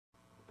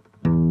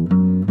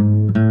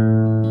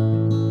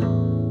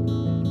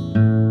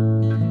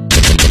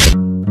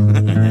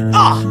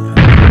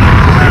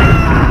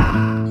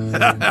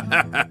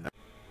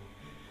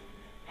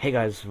Hey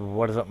guys,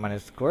 what is up? My name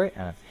is Corey,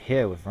 and I'm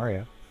here with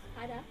Mario.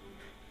 Hi there.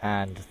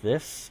 And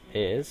this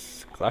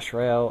is Clash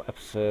Royale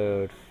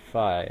episode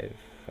 5,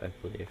 I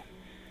believe.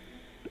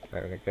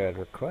 Right, we're gonna go to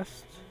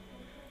request.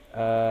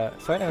 So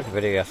I know the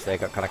video yesterday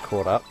got kind of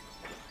caught up.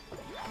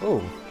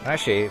 Oh,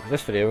 actually,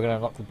 this video we're gonna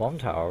unlock the bomb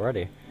tower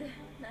already.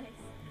 Nice.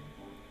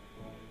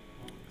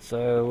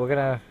 So we're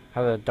gonna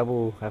have a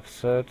double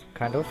episode,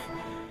 kind of.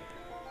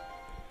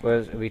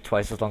 Whereas it'll be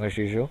twice as long as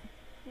usual.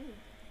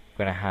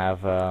 We're gonna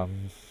have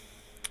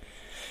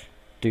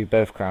do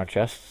both crown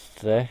chests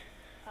today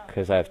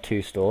because I have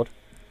 2 stored,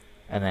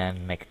 and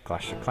then make a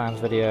Clash of Clans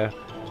video.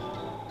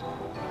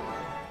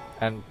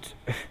 And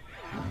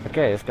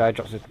okay, this guy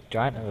drops a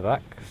giant in the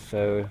back,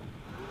 so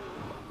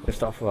we'll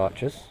start off with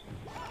archers.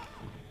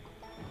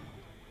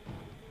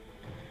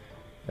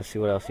 Let's see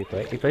what else he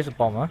plays. He plays a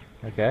bomber,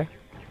 okay,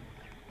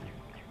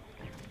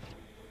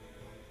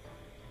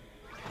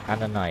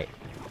 and a knight.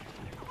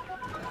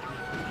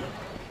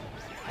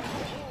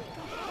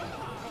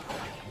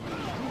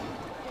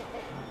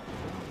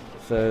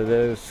 So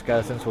those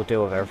skeletons will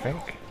deal with everything.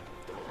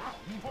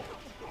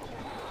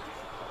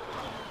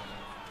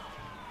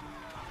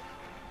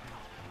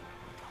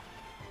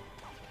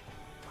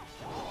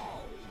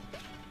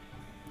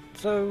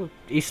 So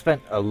he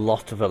spent a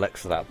lot of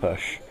elixir that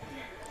push.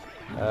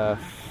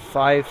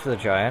 5 for the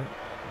giant,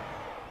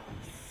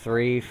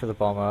 3 for the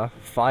bomber,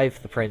 5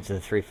 for the prince,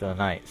 and 3 for the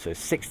knight. So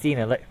 16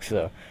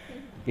 elixir.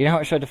 You know how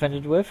much I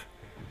defended with?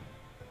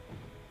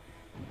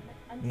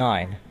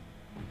 9.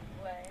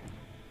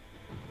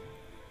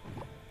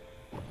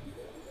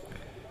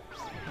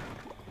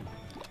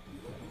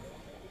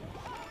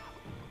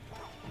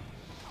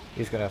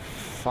 He's gonna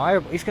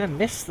fire. He's gonna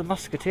miss the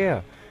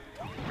musketeer.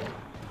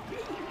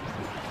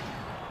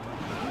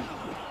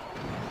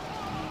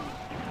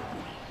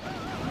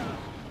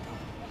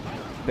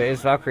 But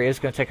his Valkyrie is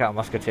gonna take out a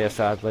musketeer,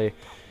 sadly.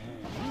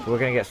 So we're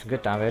gonna get some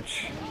good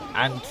damage,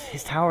 and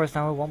his tower is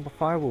now a 1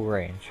 fireball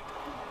range.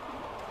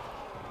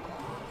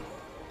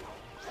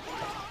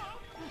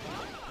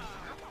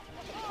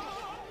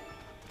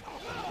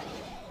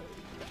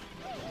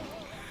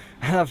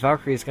 And that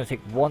Valkyrie is gonna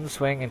take 1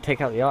 swing and take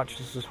out the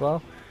archers as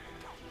well.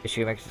 Is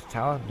she gonna make it to the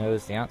tower? No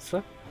is the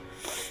answer.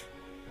 So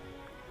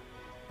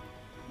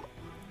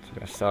we're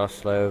gonna start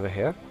slow over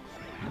here.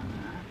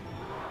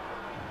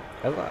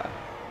 Hello.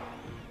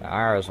 The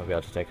arrows won't be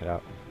able to take it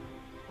out.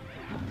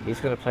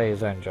 He's gonna play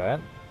his own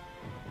giant.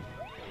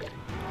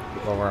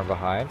 While we're in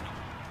behind.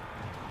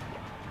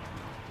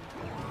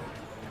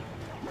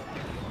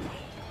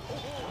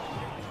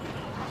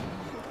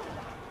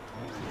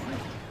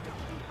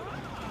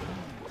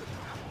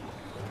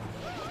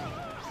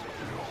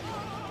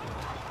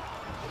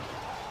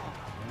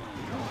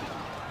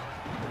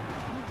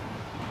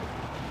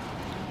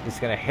 He's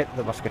gonna hit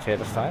the musketeer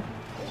this time.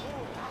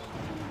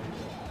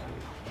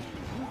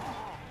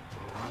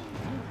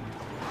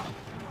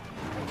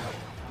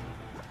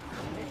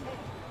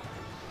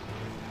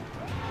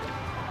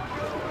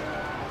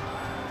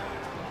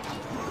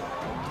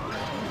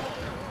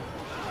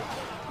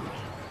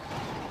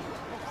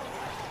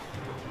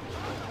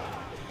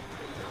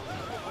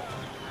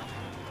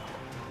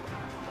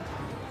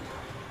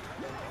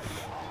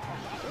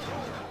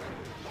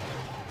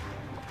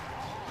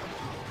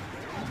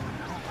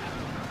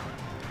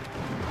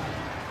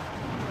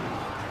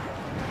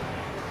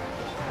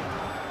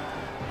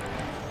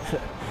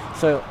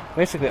 So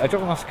basically, I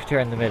dropped the musketeer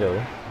in the middle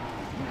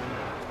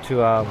to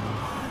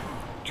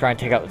try and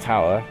take out the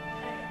tower.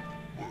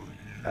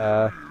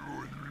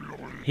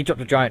 He dropped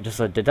a giant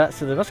just as I did that,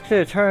 so the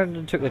musketeer turned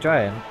and took the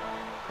giant,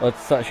 or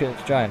started shooting at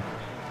the giant.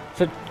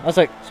 So I was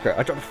like, screw it,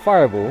 I dropped a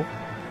fireball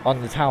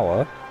on the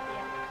tower.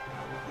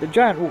 The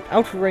giant walked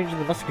out of range of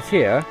the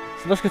musketeer,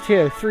 so the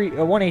musketeer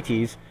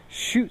 180s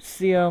shoots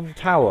the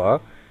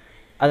tower,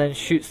 and then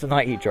shoots the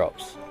knight he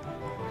drops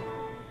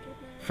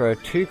for a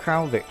 2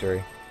 crown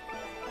victory.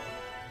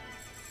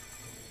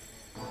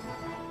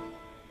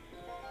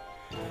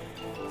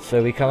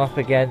 So we come up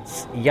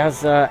against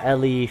Yaza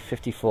Eli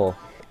 54,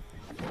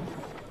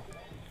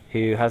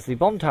 who has the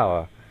bomb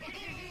tower.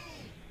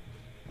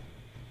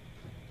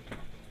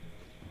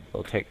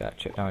 We'll take that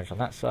chip damage on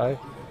that side.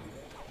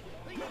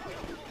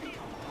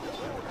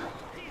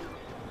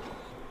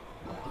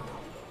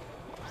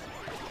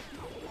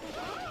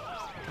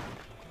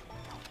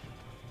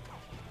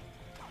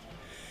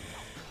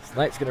 So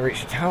Knight's going to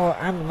reach the tower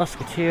and the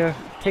musketeer,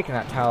 taking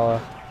that tower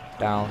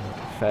down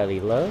fairly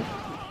low.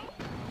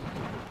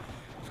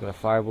 Gonna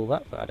fireball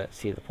that, but I don't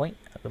see the point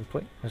at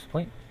this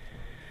point.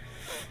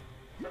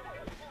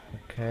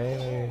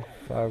 Okay,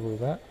 fireball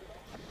that.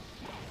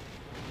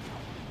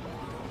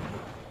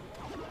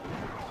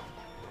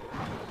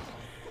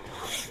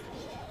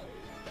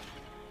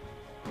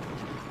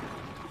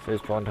 So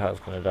his bomb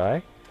tower's gonna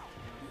die.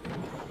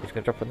 He's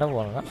gonna drop another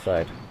one on that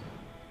side.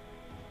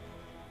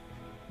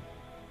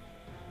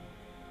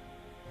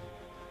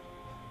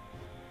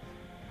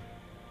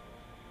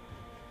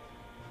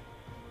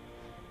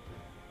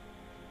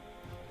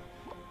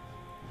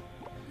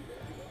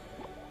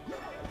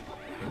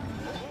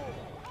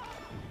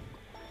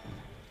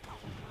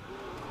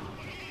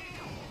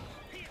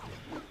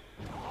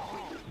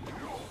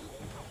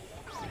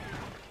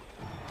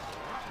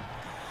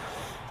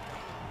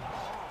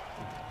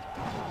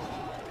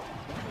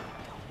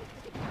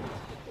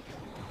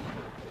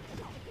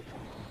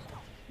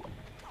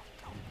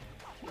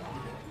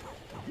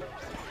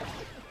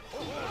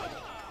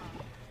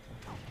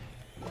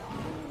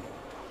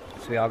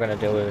 So we are going to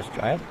deal with this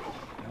giant.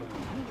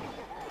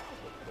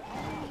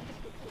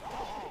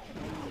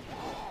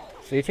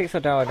 So he takes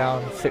our tower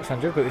down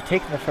 600, but we've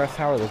taken the first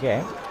tower of the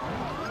game.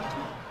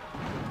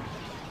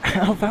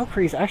 Our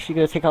Valkyrie's actually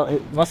going to take out a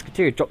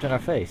musketeer dropped in our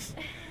face.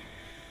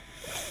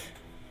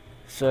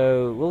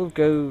 So we'll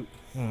go.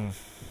 Gonna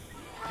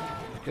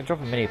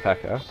drop a mini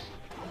P.E.K.K.A.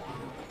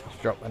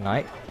 Let's drop a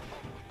knight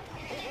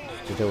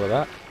to deal with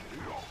that.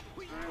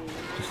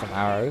 Just some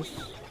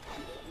arrows.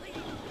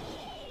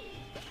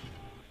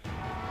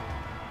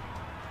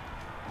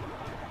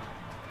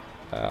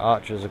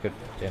 Archer's a good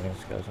dealing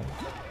skeleton.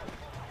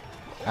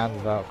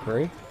 And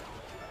Valkyrie.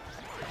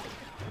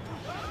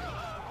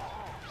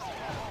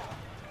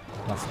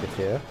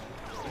 Musketeer.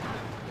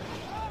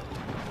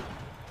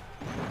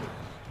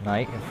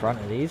 Knight in front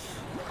of these.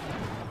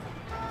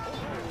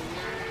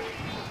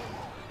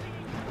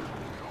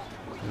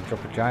 We'll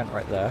drop a giant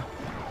right there.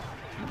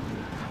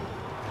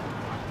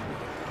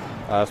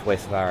 Oh, that's a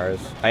waste of arrows.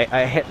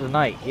 I hit the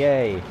knight,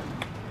 yay!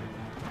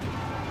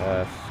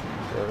 So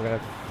we're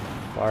gonna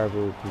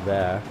fireball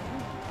there.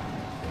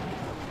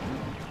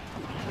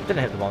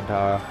 Didn't hit the bomb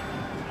tower.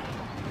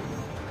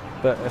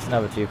 But it's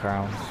another 2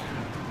 crowns.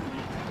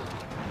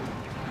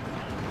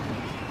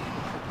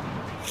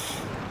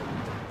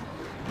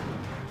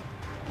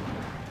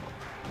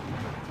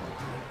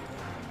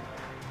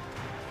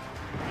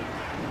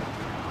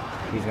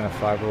 He's gonna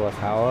fireball a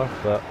tower,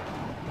 but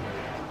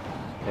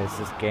it's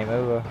just game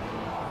over.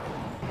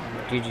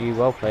 GG,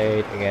 well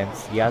played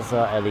against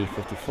Yaza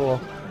LE54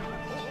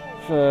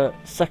 for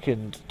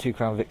second 2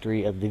 crown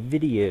victory of the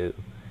video.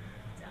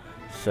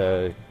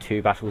 So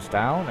 2 battles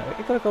down,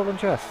 we got a golden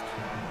chest.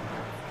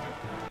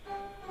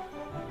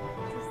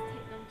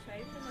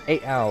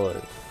 8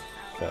 hours.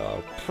 So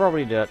I'll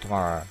probably do that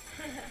tomorrow.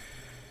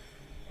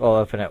 I'll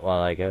open it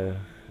while I go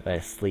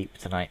sleep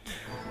tonight.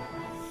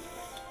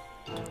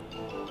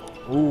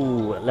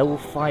 Ooh, level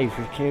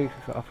 5 we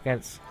up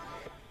against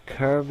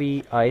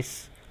Kirby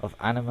Ice of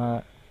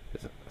Anima.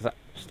 Is that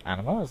just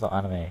Anima or is that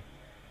anime? Anima,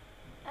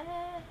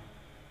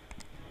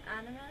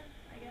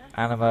 I guess.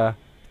 Anima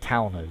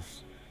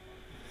Towners.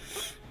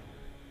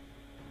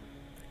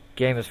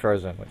 Game is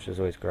frozen, which is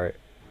always great.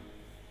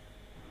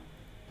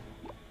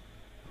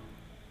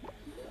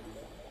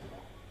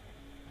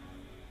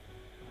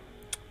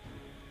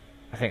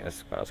 I think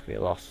this battle's gonna be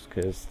a loss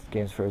because the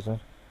game's frozen.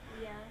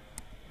 Yeah.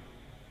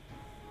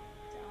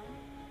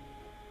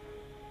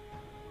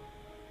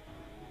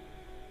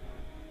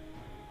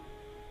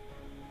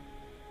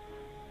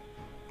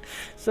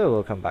 So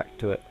we'll come back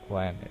to it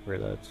when it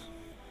reloads.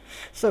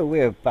 So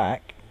we're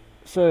back.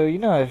 So you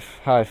know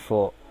how I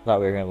thought that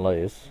we were going to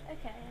lose?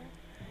 Okay.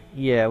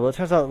 Yeah, well it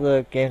turns out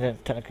the game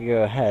didn't technically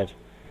go ahead.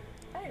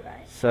 Oh,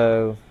 right.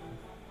 So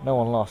no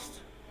one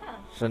lost. Oh.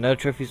 So no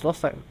trophies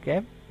lost that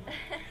game.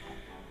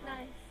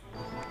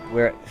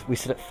 Nice. We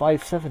sit at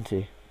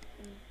 570.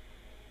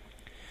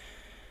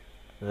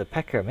 The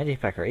P.E.K.K.A, mini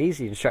P.E.K.K.A are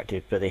easily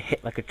distracted, but they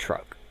hit like a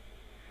truck.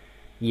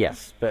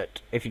 Yes,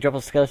 but if you drop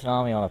a skeleton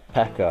army on a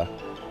P.E.K.K.A,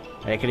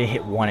 and it can only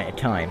hit one at a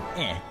time.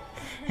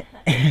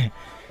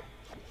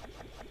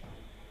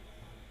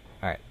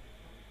 Alright.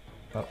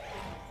 Oh.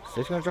 So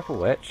he's gonna drop a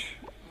witch.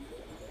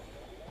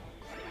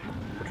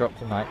 We'll drop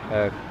the knight,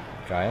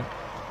 giant.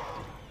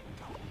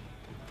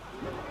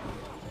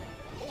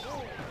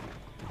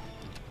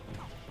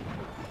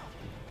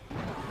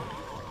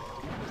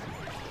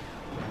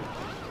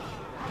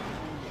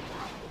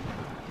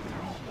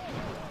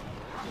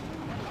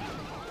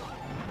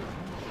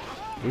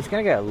 He's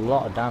gonna get a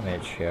lot of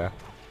damage here.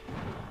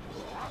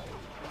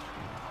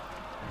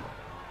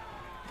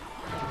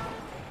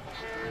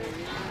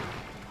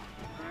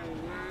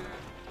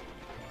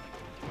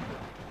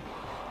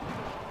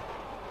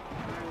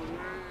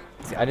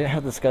 See, I didn't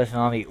have the skeleton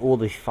army or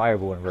the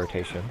fireball in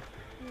rotation.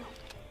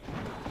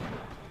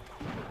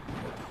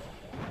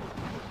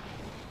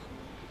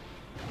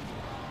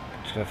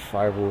 Just gonna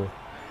fireball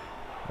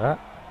that.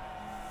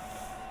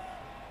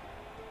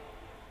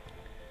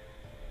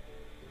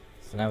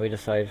 So now we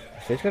decide,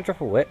 so he's gonna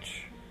drop a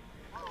witch.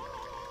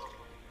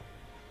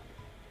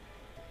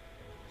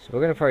 So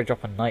we're gonna probably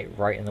drop a knight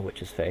right in the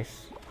witch's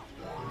face.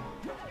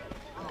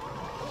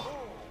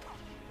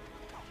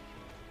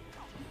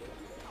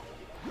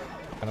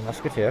 And a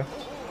musketeer.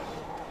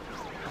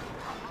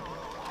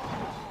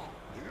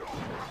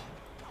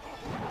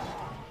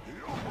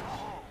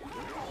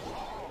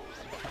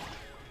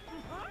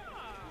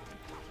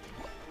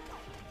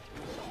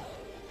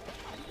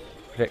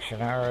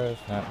 Prediction arrows,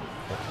 no.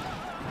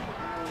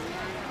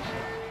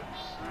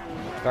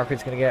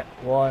 Valkyrie's gonna get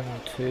 1,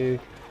 2.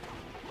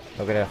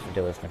 We're gonna have to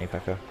deal with this mini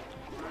P.E.K.K.A.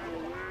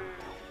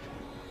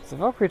 So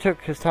Valkyrie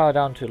took his tower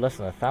down to less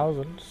than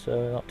 1,000,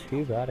 so not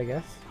too bad, I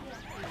guess.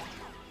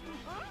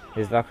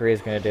 His Valkyrie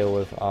is gonna deal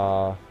with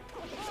our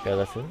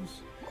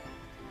skeletons.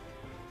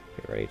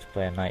 Get ready to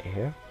play a knight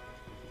here.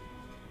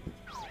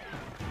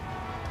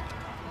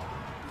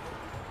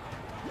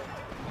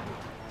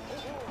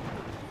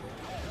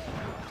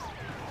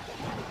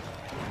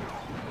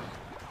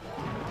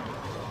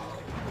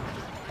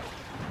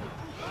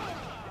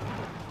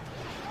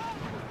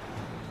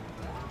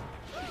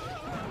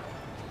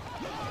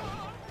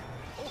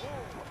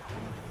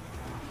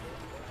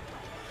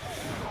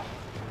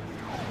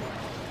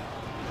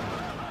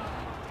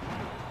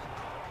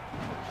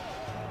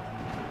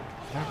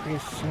 Valkyrie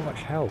has so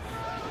much health.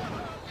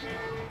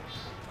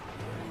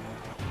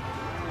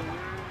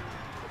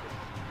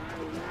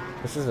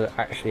 This is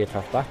actually a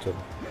tough battle.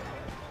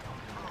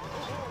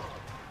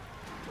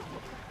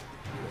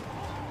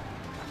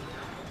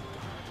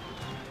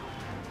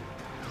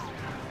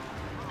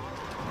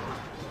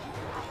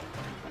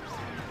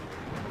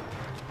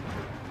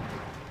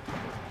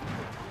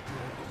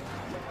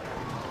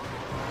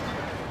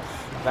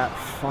 That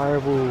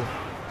fireball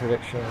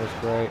prediction was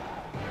great.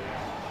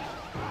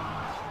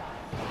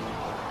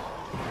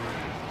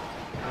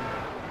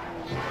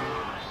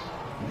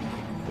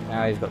 But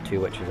now he's got 2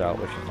 witches out,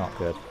 which is not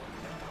good.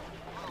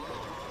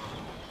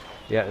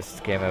 Yeah, this is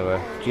game over.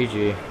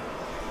 GG.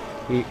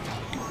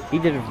 He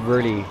did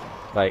really,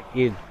 like,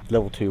 he had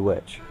level 2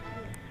 witch.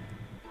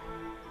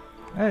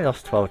 And he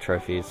lost 12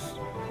 trophies.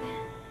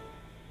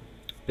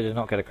 But did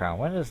not get a crown.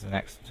 When is the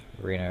next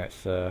arena?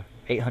 It's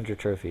 800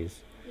 trophies.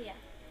 Yeah.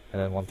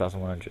 And then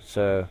 1100.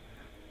 So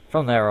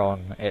from there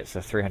on, it's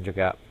a 300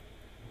 gap.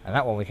 And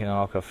that one we can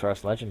unlock our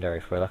first legendary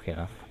if we're lucky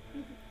enough.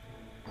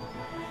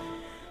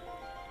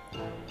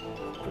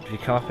 But we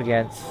come up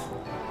against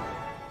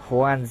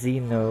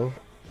Juanzino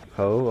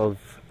Ho of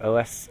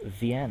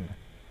OSVN.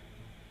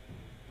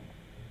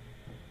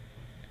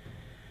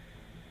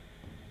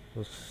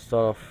 We'll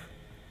start off.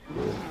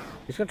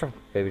 He's gonna drop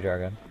a baby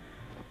dragon.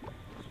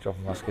 He's drop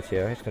a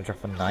musketeer. He's gonna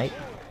drop a knight.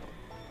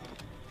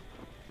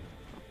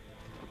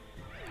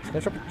 He's gonna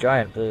drop a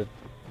giant, but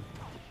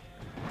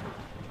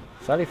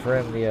sadly for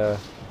him, we're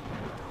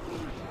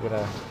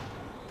gonna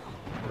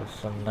do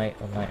some knight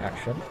on knight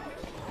action.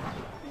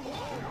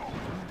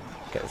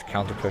 Get this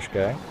counter push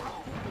going.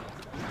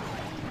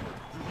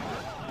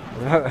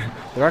 The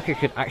Valkyrie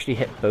could actually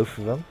hit both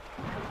of them,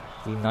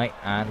 the knight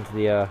and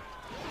the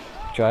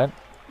giant.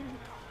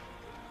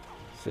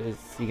 So is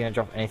he going to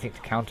drop anything to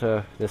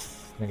counter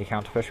this mini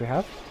counter push we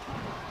have?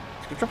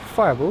 He's going to drop a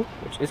fireball,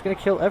 which is going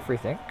to kill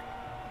everything.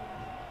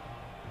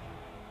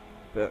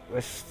 But we're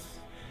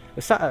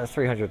sat at a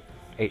 300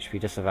 HP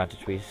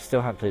disadvantage. We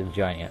still haven't played the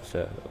giant yet,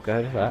 so we'll go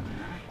ahead with that.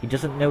 He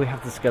doesn't know we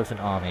have the skeleton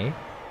army.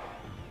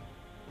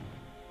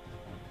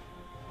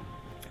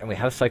 And we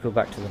have cycled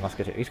back to the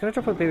musketeer. He's going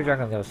to drop a baby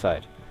dragon on the other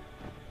side.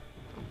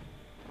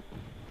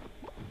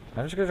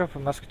 I'm just going to drop a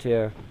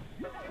musketeer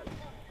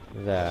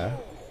there.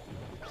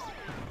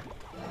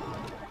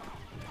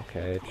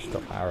 Okay, just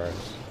drop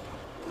arrows.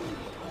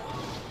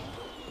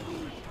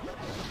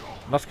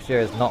 Musketeer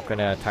is not going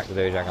to attack the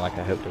baby dragon like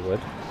I hoped it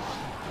would.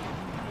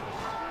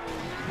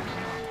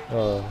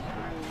 Oh,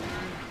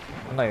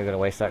 I'm not even going to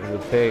waste that because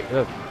the big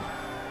look.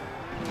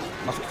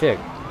 Musketeer.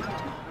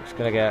 Just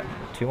going to get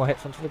 2 more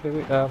hits onto the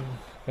baby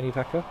mini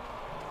P.E.K.K.A.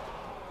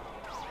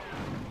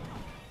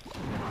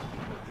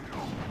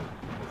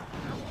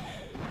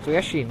 So we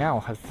actually now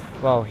have,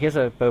 well, he has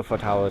both our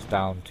towers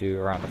down to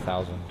around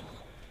 1,000.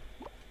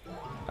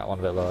 That one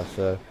a bit lower,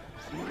 so.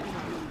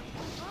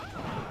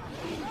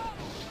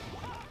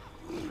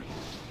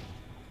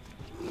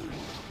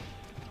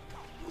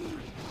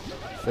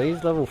 So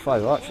these level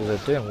 5 archers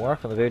are doing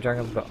work on the baby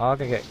dragon, but are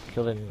going to get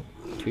killed in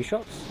 2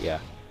 shots? Yeah.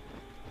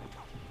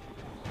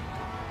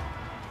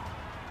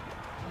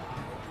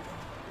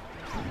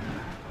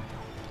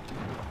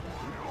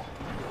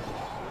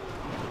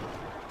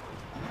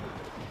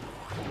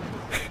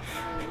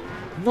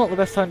 Not the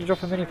best time to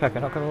drop a mini P.E.K.K.A,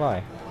 not gonna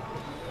lie.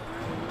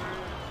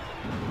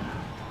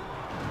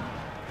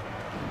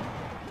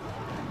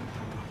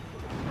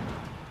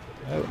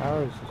 No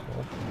arrows as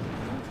well.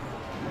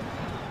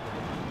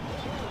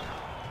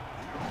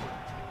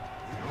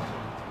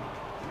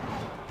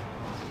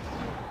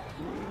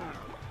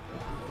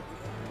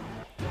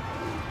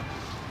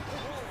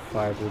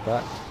 Fireball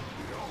back.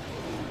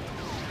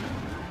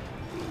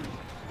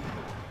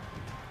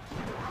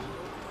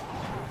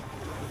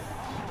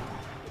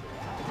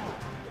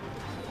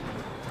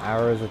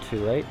 Arrows are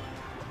too late.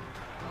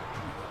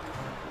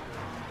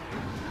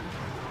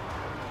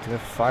 To go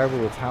fireball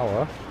the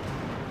tower.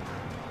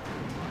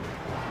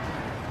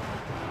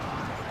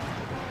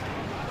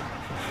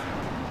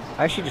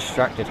 I actually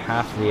distracted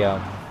half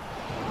the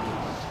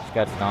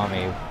skeleton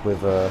army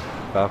with a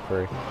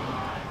Valkyrie.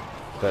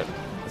 But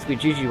it's been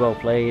GG well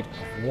played.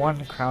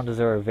 1 crown to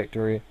 0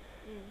 victory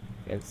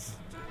against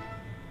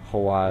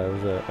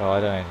Royale. Oh,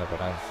 I don't even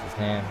recognize his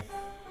name.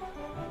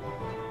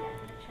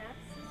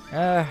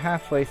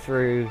 Halfway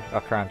through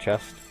our crown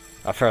chest.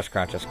 Our first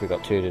crown chest, we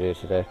got 2 to do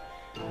today.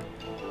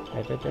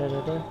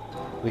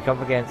 We come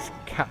up against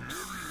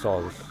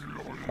Capsos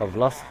of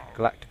Los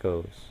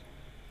Galacticos.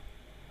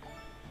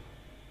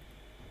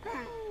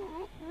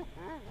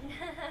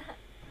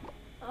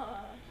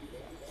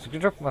 So we can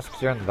drop a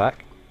musketeer in the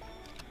back.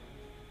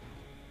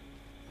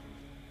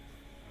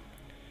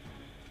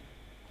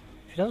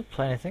 If he doesn't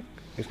play anything,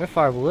 he's going to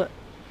fireball it.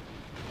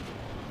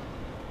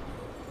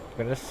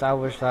 We're going to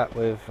salvage that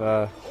with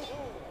a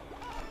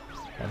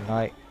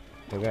knight.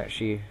 We're going to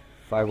actually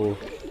fireball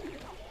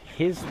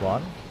his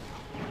one.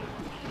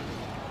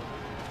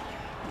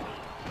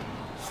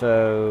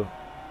 So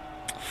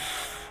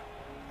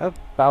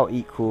about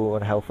equal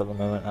on health at the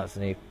moment. That's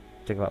an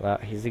think about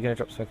that. Is he going to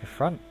drop smoke in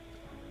front?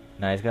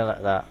 No, he's going to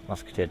let that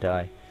musketeer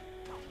die.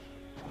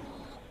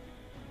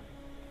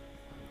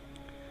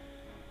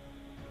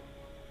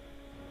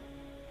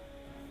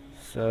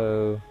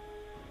 So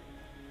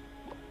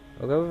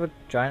we'll go with a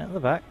giant at the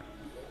back.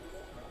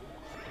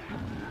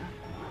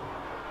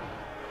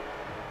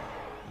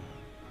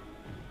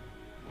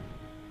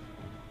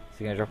 Is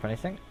he going to drop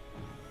anything?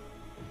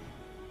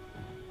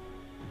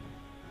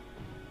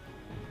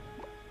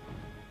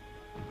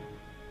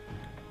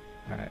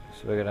 Alright,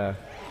 so we're gonna...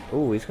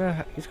 Ooh, he's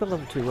got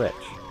level 2 witch.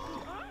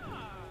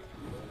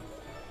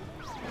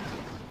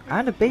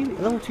 And a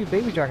level 2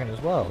 baby dragon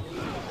as well.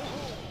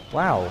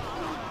 Wow.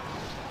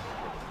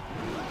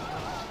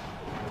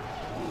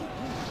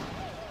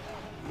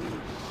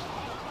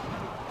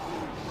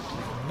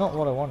 Not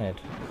what I wanted.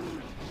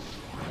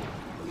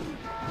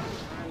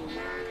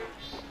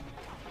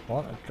 I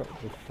want to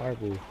drop the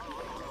fireball.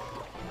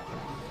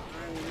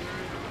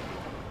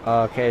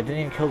 Okay, I didn't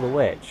even kill the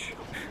witch.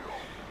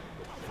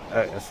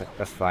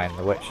 That's fine,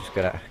 the witch is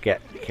gonna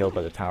get killed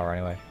by the tower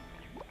anyway.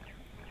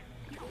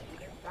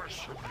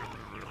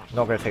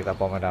 Not gonna take that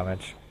bomber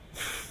damage.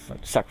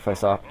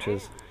 Sacrifice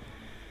archers.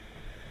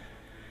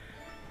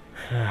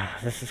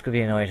 This is gonna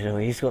be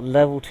annoying. He's got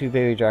level 2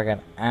 baby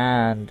dragon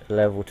and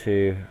level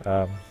 2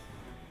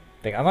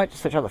 thing. I might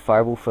just switch out the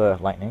fireball for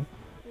lightning.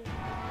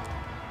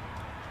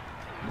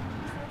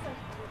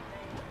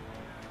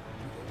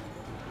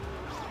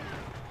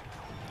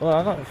 Well,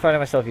 I'm not finding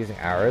myself using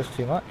arrows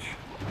too much.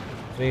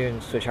 So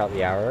even switch out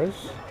the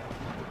arrows.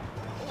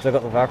 Because I've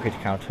got the Valkyrie to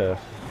counter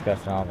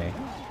Skeleton Army.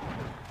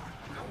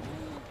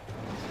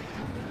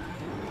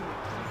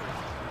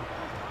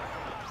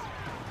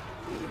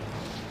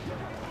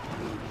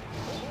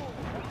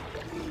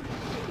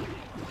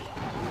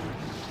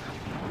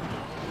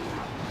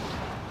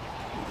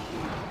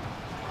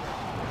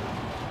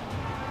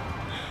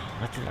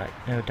 What did I...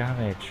 No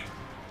damage.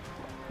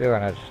 We were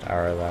gonna just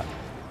arrow that.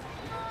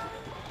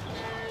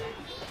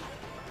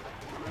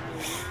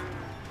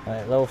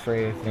 Level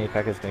 3 Knee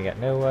Pecker's gonna get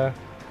nowhere.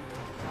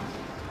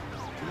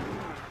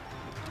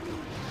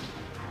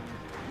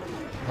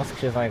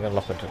 Musketeer's not even gonna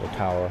lock into the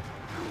tower.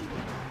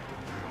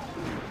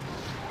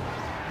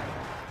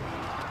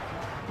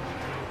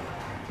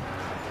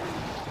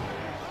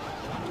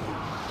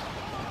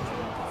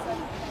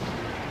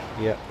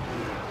 Yep.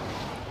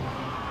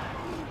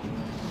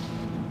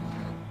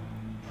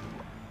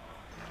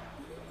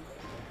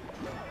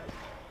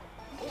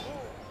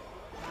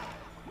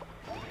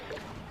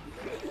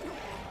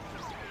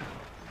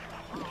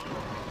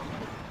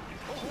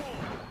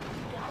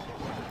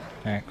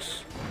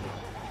 Thanks.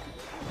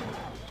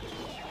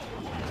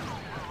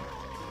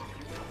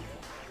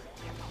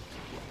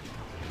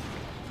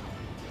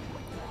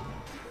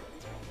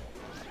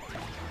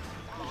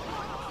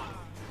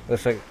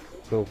 Looks like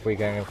we'll be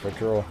going in for a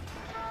draw.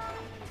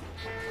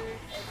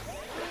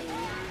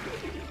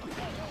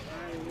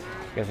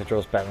 Guess a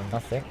draw's better than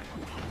nothing.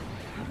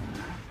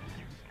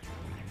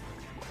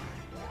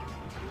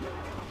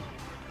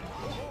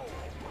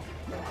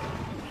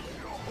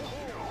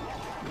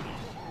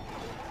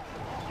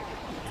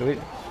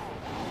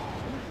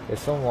 There's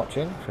someone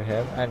watching for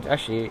him, and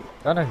actually,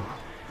 I don't know,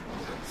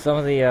 some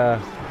of the,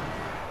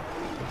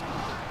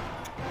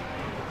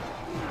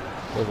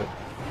 what was it?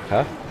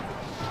 Huh?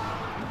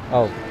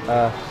 Oh,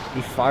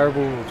 he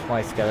fireballed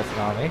my skeleton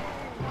army,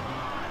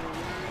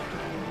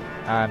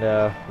 and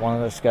one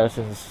of the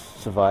skeletons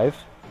survived.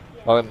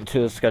 Oh, 2 of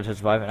the skeletons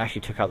survived and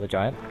actually took out the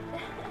giant.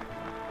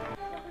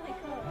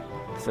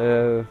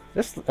 So,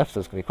 this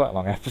episode's gonna be quite a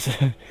long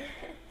episode.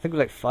 I think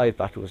we're like 5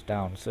 battles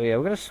down. So yeah,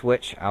 we're gonna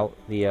switch out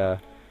the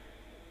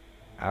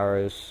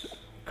arrows.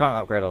 Can't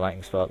upgrade a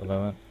lightning spell at the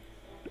moment.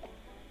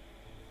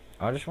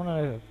 I just want to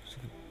know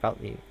about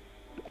the...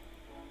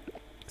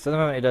 So at the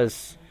moment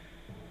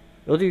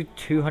it'll do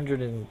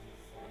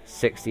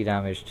 260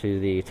 damage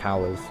to the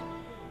towers.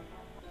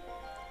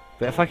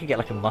 But if I could get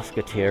like a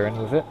musketeer in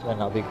with it, then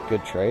that'll be a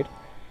good trade.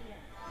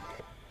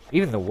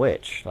 Even the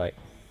witch, like...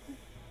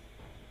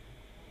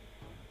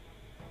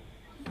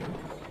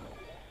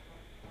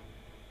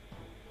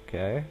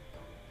 Okay,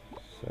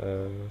 so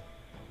we'll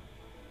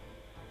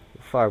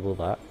fireball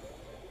that.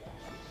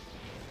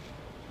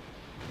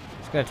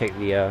 It's going to take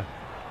the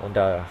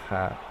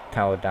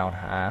tower down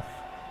half.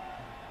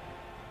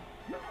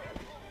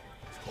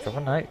 Drop a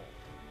knight.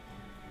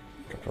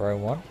 Drop a row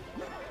 1.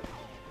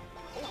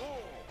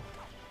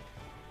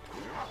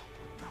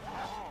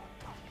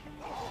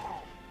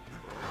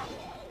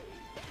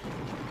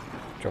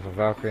 Drop a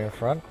Valkyrie in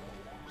front.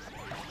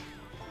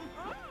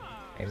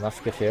 A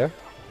musketeer.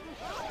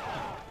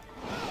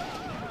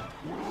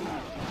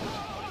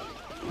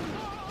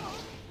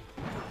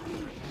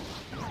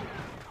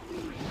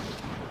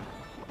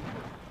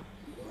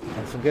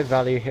 Some good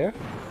value here.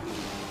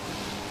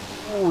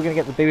 Oh, we're gonna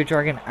get the baby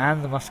dragon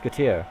and the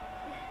musketeer,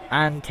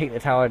 and take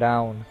the tower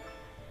down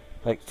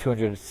like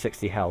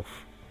 260 health.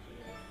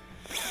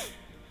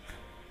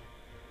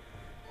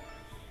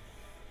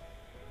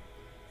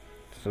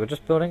 So we're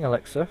just building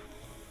elixir.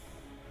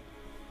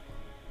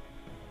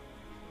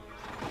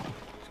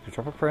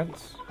 Drop a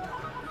prince.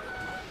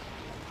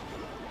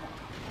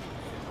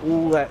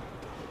 Ooh, that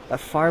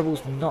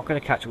fireball's not going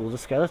to catch all the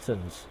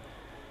skeletons.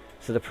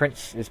 So the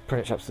prince is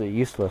pretty much absolutely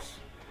useless.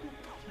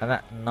 And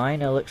that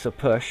 9 elixir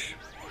push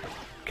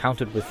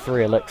countered with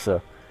 3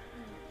 elixir.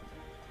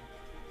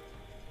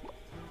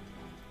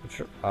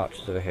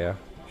 Archers over here.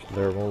 Should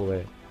lure them all the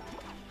way.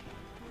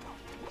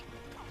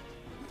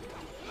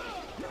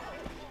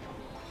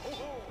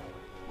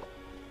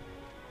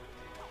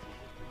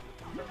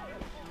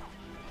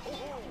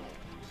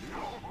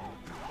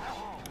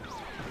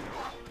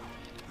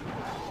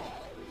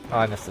 Oh,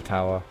 I missed the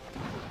tower.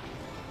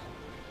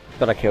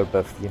 But I killed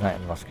both the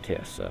United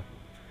Musketeers, so.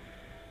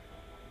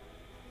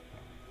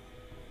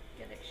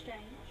 Good exchange.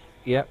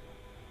 Yep.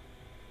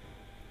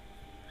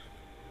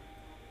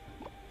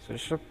 So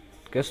just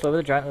go slow with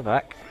the giant in the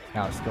back.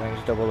 Now it's going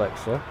to double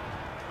elixir.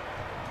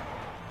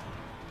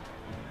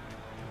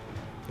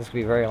 This could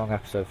be a very long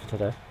episode for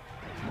today.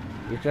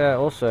 You can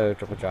also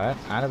drop a giant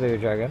and a baby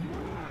dragon.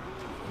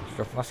 Just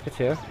drop a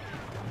musketeer.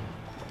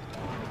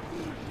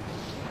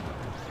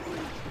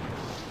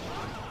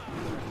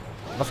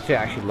 Musketeer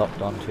actually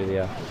locked onto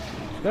the.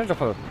 He's going to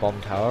drop a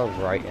bomb tower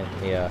right in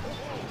the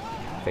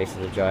face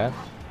of the giant.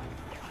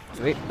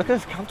 So look at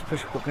this counter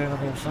push going on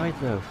the other side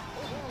though.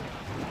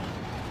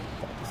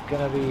 It's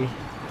gonna be.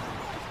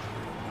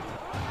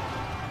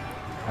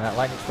 And that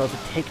lightning spell to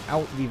take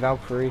out the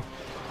Valkyrie.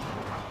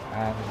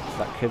 And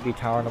that could be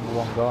tower number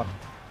 1 gone.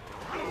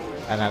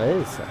 And that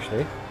is,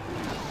 actually.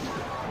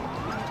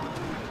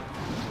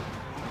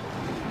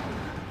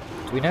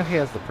 Do we know he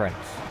has the prince?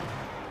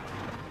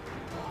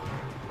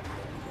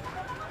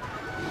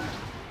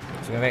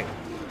 So we make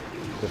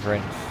the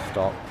prince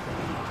stop.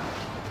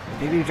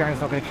 The BB Dragon's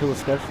not going to kill the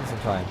skeletons in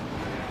time.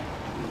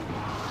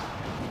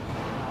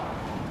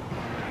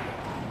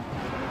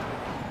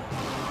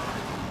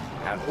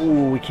 And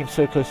ooh, we came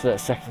so close to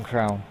that second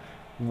crown.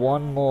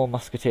 One more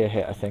musketeer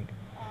hit, I think.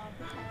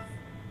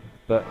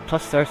 But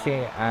plus 30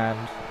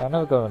 and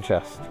another golden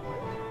chest.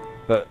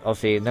 But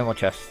obviously no more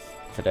chests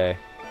today,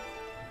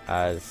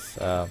 as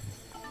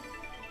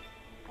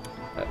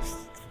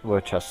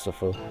word chests are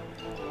full.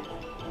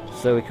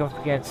 So we come up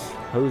against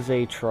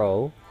Jose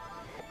Troll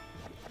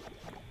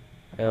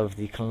of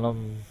the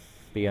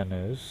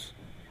Colombianos.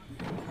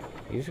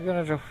 He's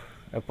gonna drop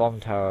a bomb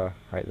tower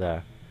right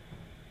there.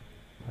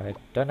 I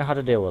don't know how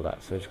to deal with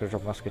that, so we're just gonna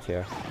drop a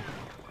musketeer.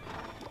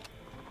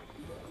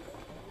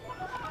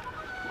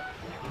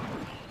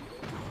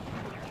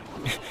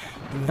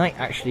 The knight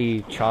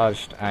actually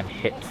charged and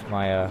hit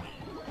my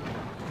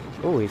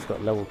oh, he's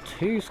got level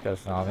 2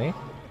 skeleton army.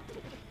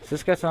 So this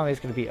skeleton army is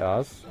going to beat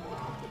ours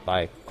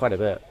by quite a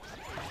bit.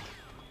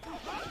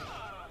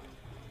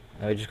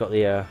 And we just got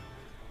the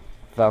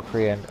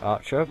Valkyrie and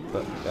Archer,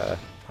 but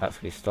that's going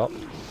to be stopped.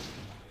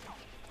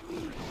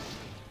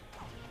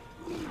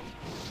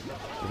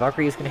 The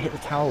Valkyrie is going to hit the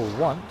tower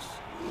once.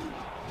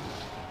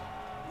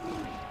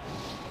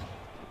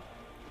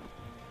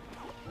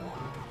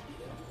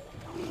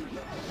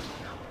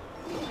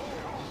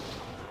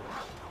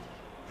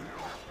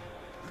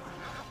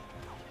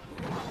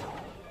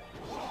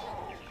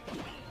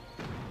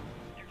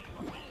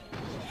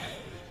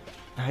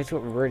 He's got a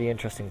really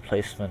interesting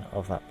placement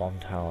of that bomb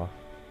tower.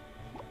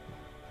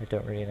 I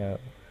don't really know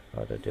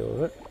how to deal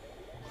with it.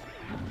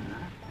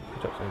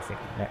 Drop anything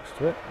next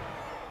to it.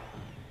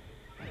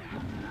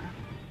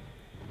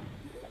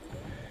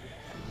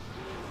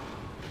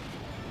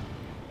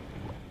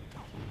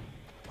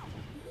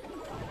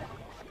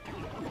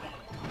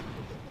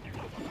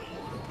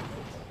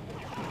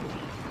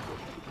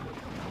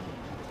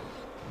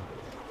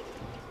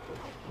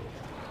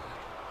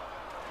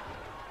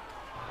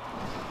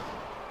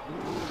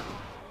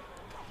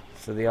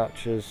 So the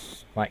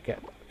archers might get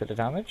a bit of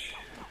damage.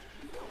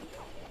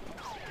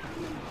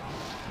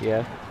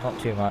 Yeah, not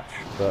too much,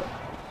 but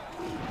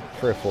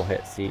 3 or 4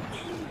 hits each.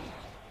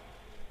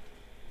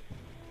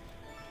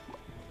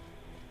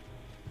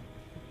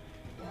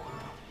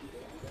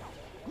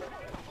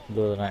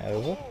 Lure the knight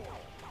over.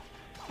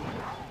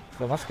 So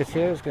the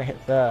musketeer is going to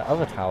hit the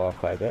other tower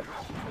quite a bit.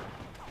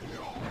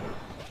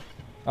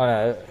 Oh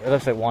no, it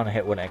looks like 1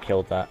 hit wouldn't have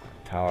killed that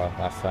tower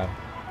last time.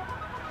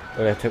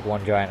 But they took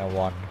 1 giant and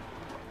 1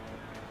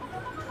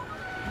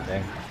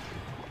 thing.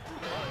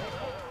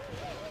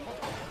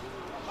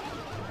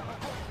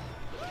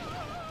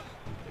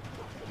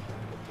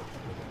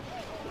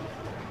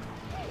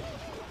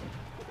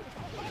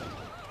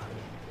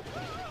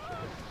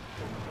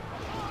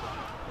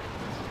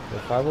 The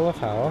fireball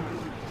tower.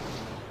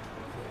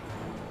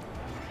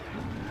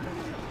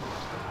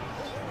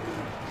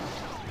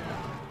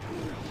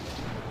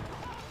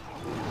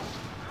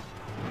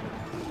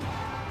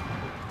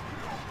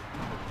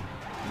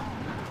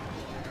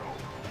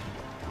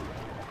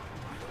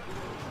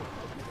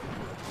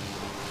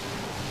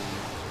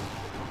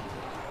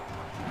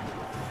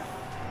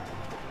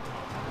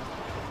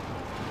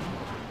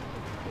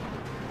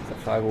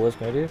 Fireball is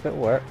going to do a bit of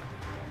work.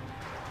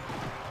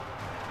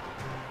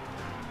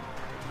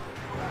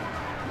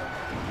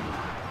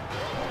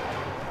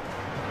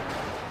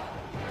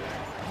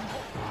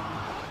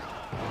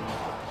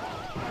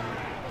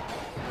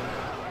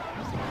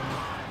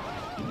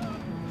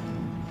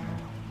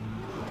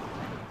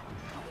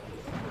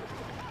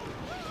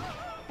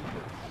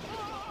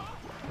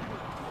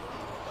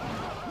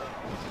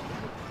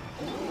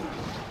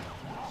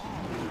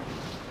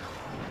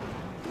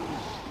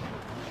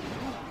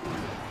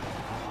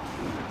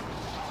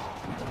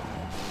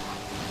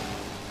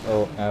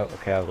 Oh, no,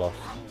 okay, I've lost.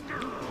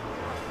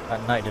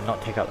 That knight did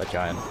not take out the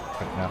giant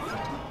quick enough.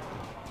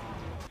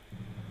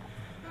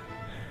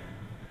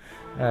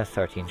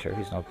 13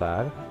 trophies, not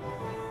bad.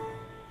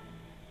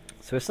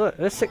 So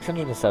we're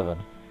 607.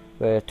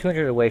 We're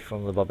 200 away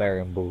from the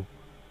Barbarian Bull,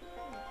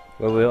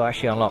 where we'll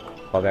actually unlock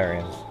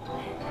Barbarians.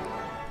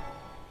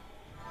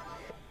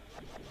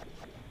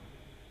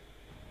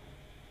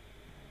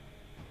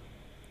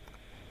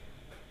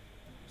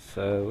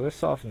 So we'll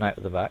start off Knight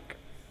at the back.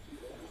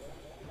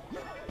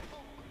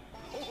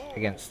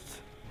 Against,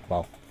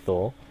 well,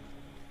 Thor.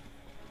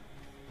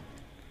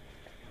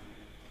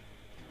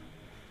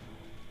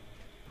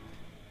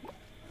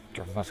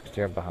 Drop a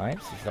Musketeer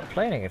behind, so he's not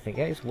playing anything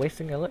yet, he's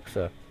wasting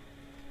elixir.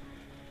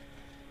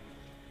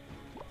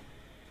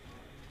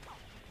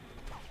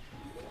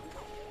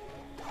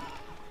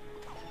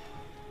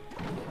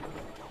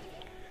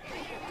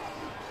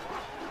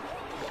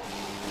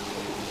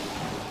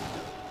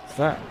 So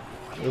that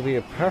will be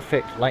a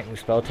perfect lightning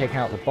spell, taking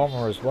out the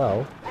bomber as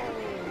well.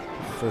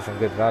 Still some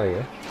good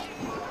value.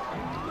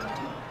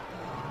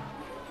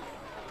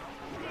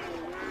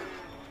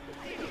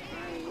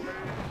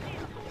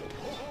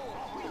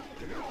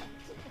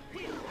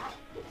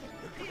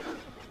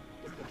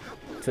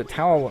 So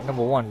tower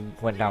number 1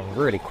 went down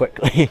really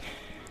quickly.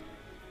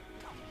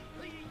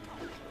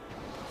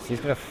 So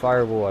he's gonna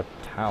fireball a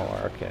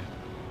tower, okay.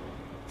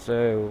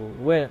 So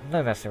we're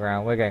no messing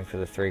around, we're going for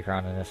the 3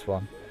 crown in this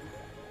one.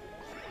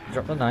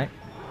 Drop the knight.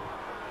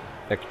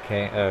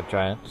 Okay,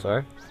 giant,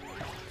 sorry.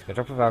 He's gonna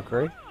drop a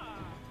Valkyrie.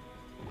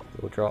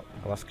 We'll drop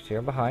a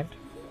Musketeer behind.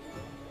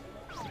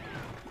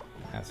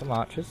 And some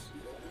archers.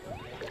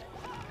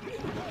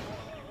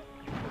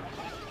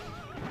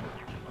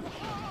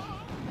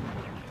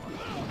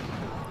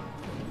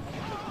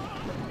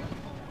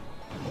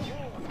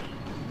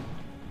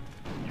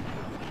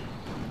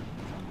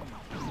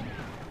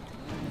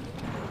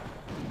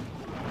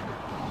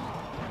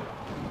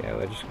 Yeah,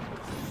 we're just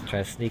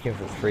trying to sneak in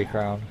for the 3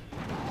 crown.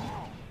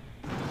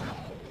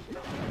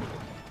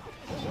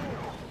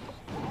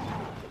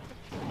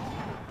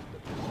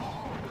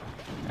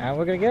 And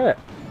we're gonna get it.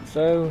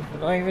 So,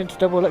 not even to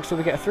double elixir,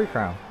 we get a 3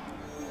 crown.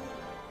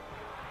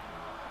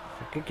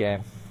 It's a good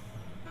game.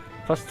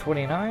 Plus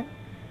 29.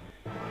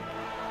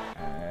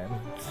 And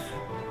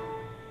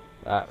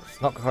that's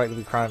not quite gonna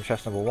be crown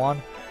chest number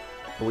 1.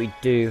 But we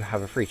do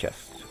have a free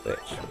chest, which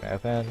we're gonna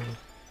open.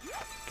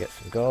 Get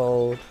some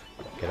gold.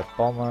 Get a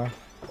bomber.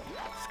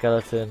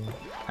 Skeleton.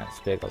 And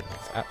spear golem.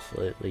 It's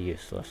absolutely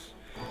useless.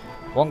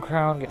 1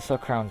 crown gets our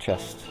crown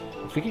chest.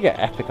 If we could get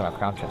epic on our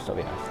crown chest,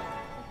 that'd be nice.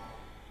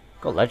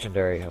 Got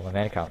legendary on my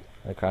main account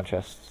in the crown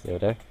chest the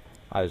other day.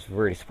 I was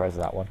really surprised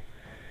at that one.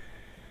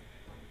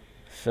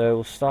 So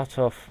we'll start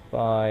off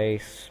by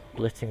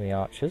splitting the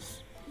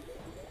archers.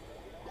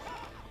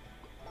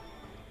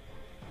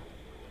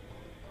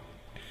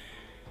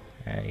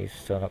 And he's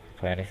still not going to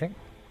play anything.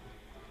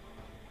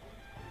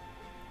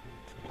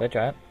 So play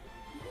giant.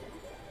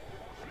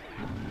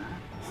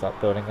 Start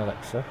building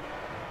elixir.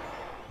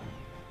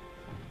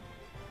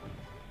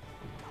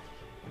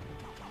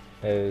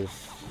 Those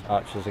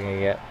archers are going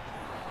to get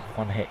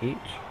 1 hit each.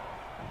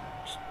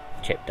 Just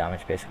chip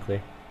damage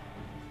basically.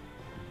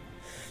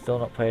 Still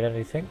not played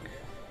anything.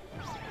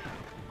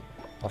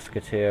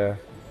 Musketeer.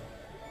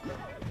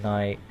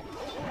 Knight.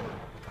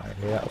 I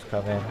knew that was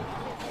coming.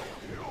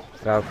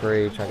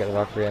 Valkyrie, try to get the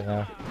Valkyrie in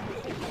there.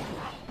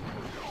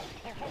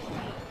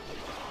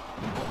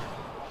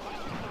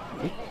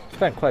 He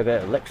spent quite a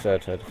bit of elixir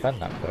to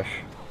defend that push.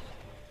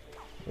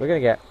 We're going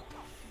to get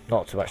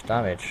not too much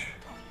damage.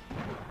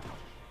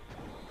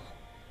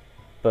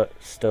 But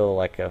still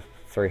like a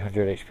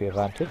 300 HP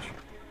advantage.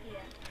 Yeah.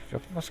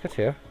 Drop the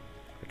Musketeer.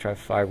 We try and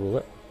fireball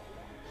it.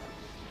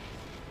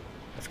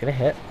 That's gonna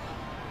hit.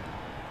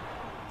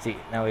 See,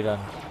 now we've done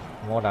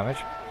more damage.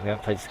 We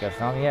haven't played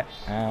Skeleton Army yet,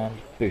 and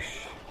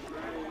boosh.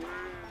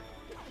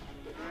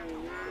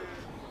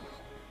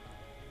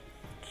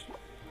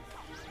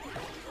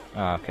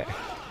 Oh, okay.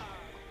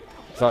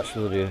 So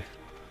actually we'll do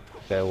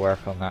a bit of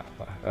work on that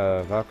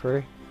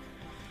Valkyrie.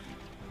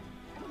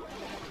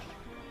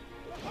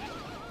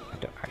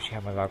 Don't actually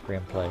have my Valkyrie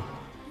in play.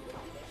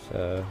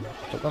 So,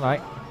 drop the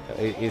knight.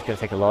 He's going to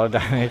take a lot of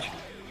damage.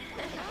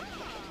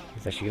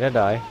 He's actually going to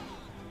die,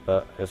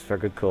 but it's for a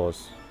good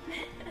cause.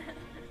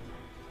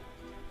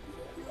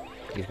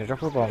 He's going to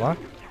drop a bomber.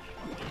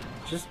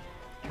 Just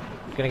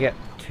going to get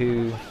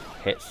 2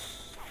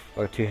 hits,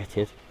 or 2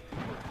 hitted.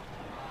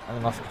 And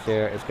the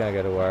Musketeer is going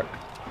to go to work.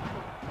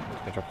 He's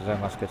going to drop his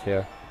own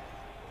Musketeer,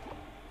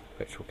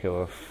 which will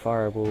kill a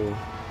fireball.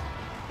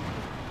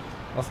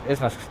 His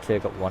Musketeer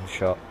got 1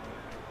 shot.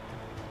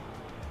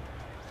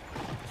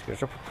 He's going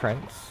to drop a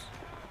Prince.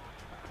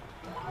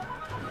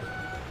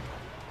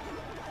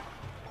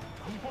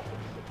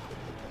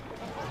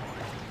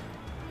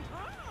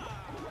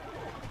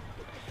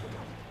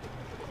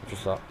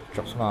 Just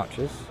drop some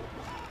archers.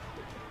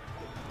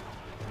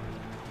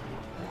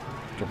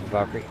 Drop a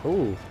Valkyrie.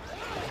 Ooh!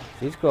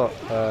 So he's got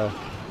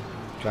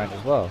giant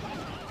as well.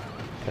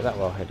 Okay, that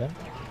well hidden.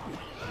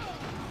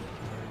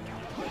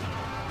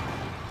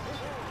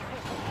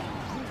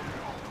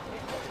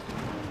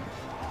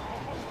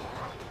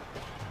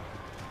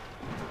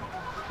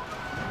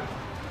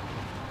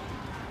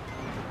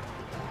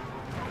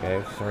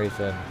 Okay, for some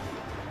reason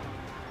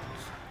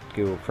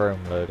Google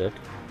Chrome loaded.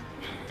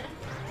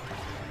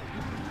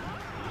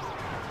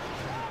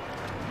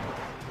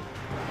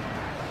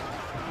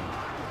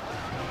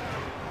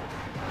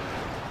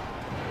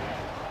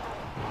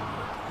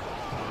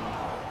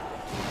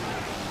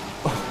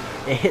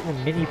 It hit the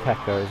mini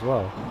P.E.K.K.A. as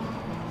well.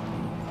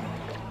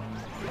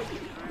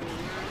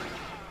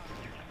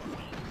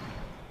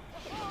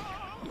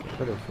 Get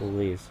rid of all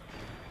these.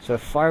 So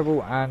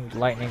Fireball and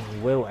Lightning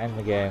will end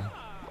the game.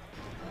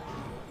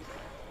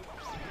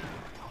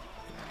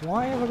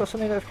 Why have I got so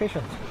many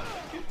notifications?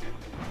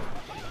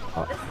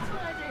 Oh. This is why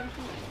I don't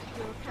keep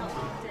your account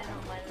logged in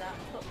on my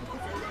laptop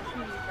because it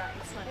literally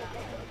ranks when I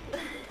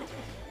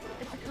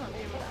if I can't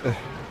deal with that.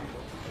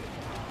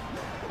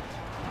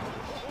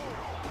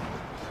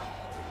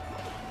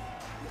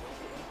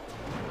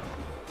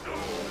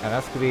 And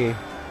that's gonna be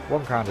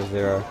 1 crown to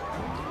 0.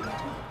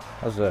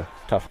 That was a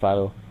tough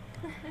battle.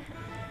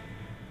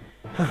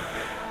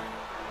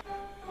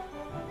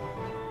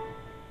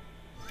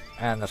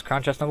 And that's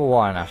crown chest number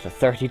 1 after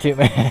 32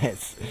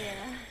 minutes.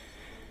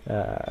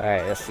 Yeah.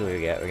 Alright, let's see what we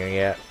get. We're gonna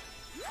get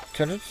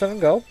 207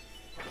 gold,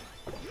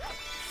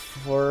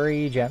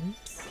 3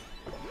 gems,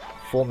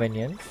 4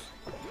 minions,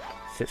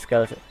 6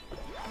 skeletons.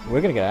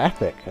 We're gonna get an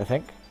epic, I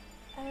think.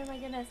 Oh my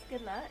goodness,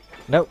 good luck.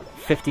 Nope,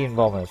 15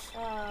 bombers.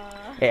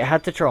 It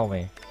had to troll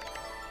me.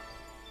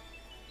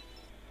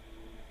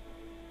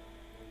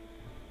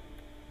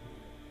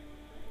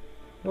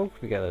 Oh,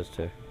 could we get those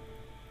two?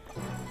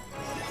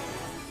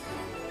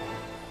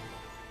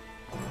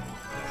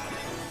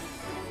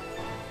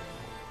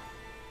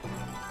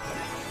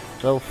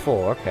 Level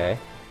 4, okay.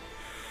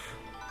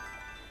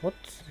 What?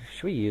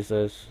 Should we use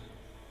those?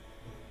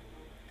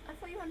 I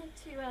thought you wanted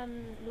to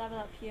level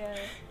up your...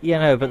 Yeah,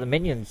 no, but the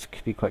minions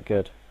could be quite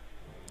good.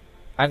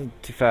 And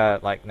to be fair,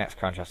 like next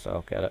crown chest,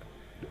 I'll get it.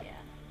 Yeah.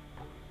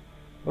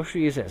 What should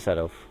we use it instead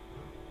of?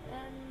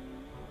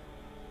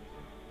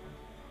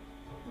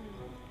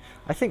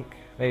 I think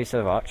maybe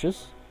instead of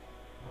archers.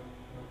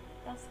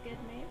 That's a good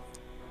move.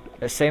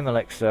 The same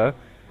elixir,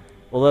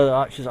 although the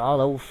archers are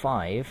level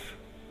 5.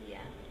 Yeah.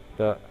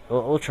 But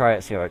we'll try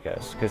it, see how it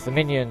goes. Because the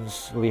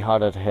minions will be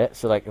harder to hit,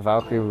 so like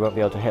Valkyrie, we won't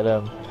be able to hit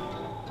them.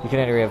 You can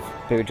only have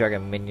Baby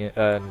Dragon, Minion,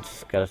 and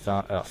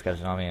Skeleton, not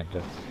Skeleton Army, and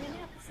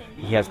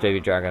he has Baby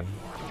Dragon.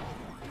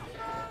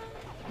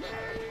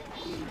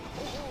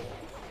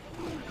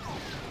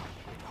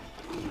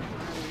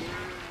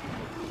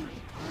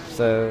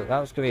 So that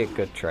was going to be a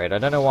good trade. I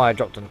don't know why I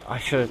dropped I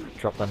should have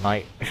dropped the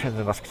Knight and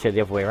the Musketeer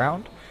the other way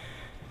around.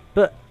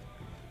 But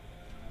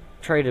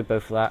traded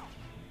both of that.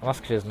 The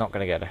Musketeer is not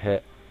going to get a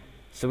hit.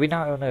 So we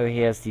now know he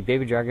has the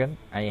Baby Dragon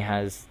and he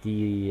has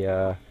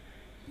the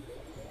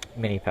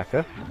mini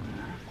P.E.K.K.A.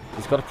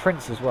 He's got a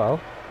Prince as well.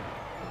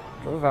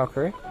 Drop a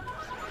Valkyrie.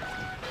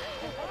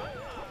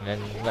 And then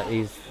let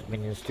these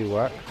minions do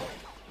work.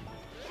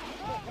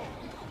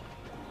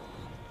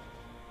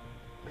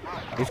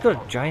 He's got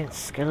a giant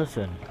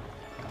skeleton.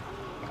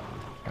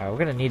 We're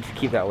going to need to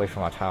keep that away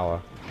from our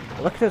tower.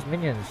 But look at those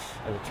minions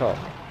at the top.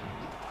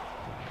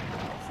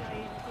 So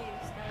you do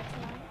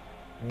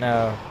skeleton?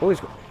 No. Oh, he's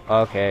got...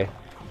 Okay.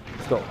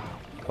 He's got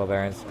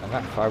barbarians. And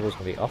that fireball's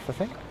going to be off, I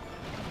think. So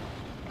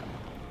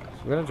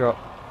we're going to drop.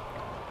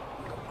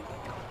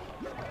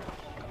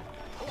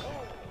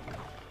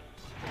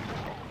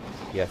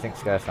 Yeah, I think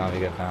Sky's going to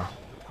be good now.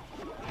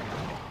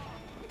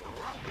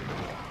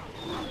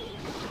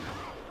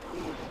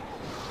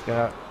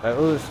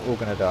 It's all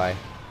gonna die.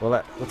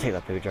 We'll take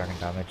that Baby Dragon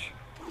damage.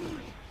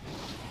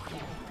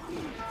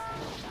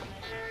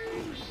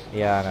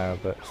 Yeah, I know,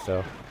 but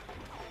still.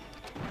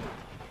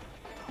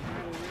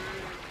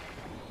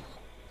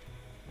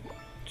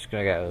 Just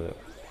gonna get with it.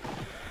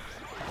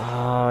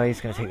 Oh,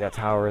 he's gonna take that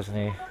tower, isn't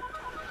he?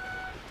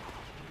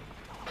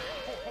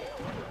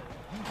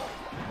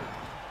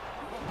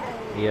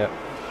 Yep.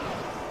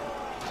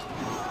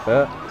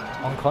 But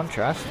on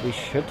contrast, we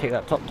should take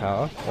that top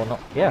tower, or not.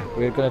 Yeah,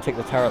 we're going to take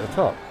the tower at the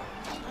top.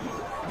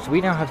 So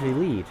we now have the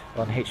lead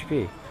on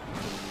HP.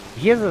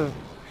 He has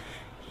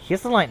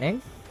the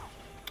lightning.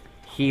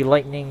 He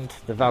lightninged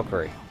the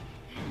Valkyrie.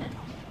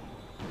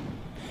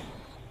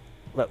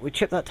 Look, we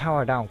chipped that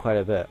tower down quite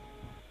a bit.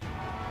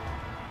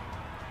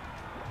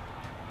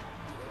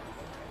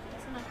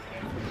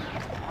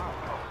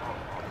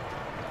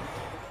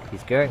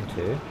 He's going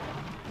to.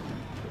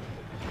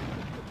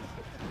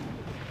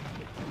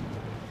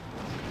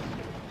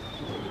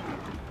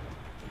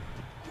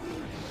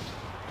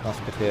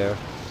 Musketeer.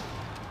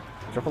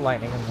 Drop a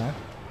lightning in there.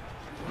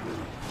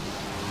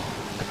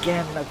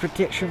 Again, that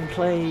prediction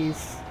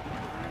plays.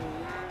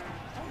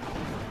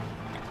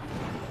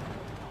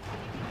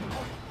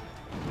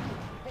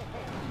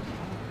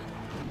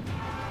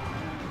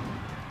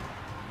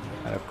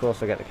 And of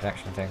course I get the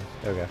connection thing.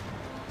 There we go.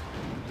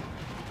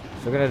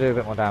 So we're going to do a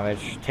bit more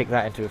damage. Take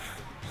that into...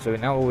 So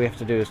now all we have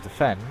to do is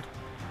defend.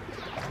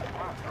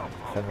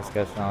 Defend the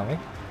Skeleton Army.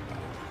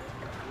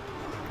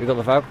 We've got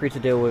the Valkyrie to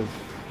deal with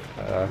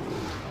the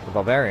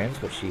barbarians,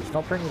 but she's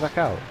not bringing back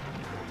out.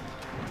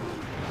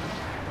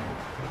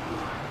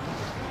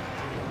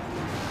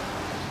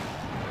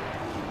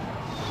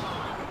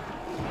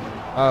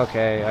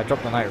 Okay, I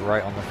dropped the knight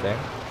right on the thing.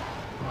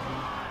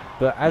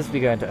 But as we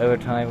go into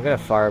overtime, we're going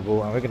to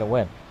fireball and we're going to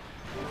win.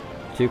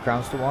 2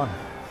 crowns to 1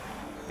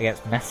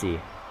 against Messi.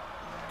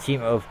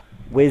 Team of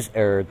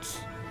wizards.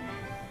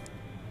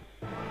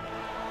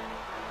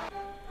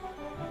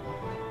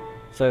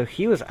 So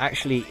he was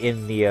actually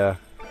in the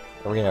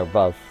arena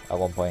above at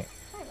one point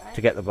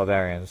to get the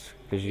barbarians.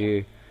 Because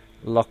you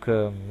lock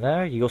them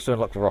there, you also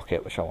unlock the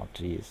rocket, which I want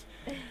to use.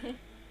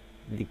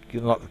 You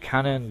unlock the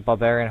cannon,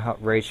 barbarian,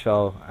 rage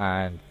spell,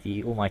 and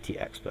the almighty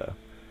expert.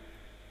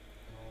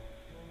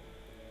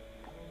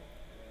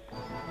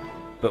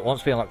 But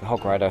once we unlock the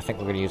hog rider, I think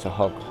we're going to use a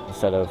hog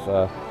instead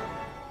of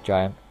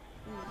giant.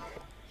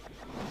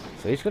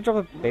 So he's going to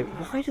drop a baby.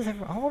 Why does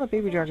everyone? I want a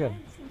baby dragon.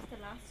 It seems to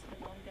last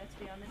for longer,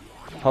 to be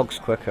honest. Hog's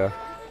quicker.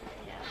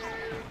 Yeah.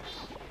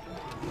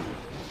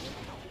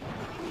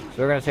 So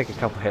we're going to take a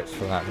couple hits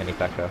from that mini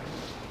P.E.K.K.A.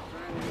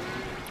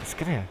 It's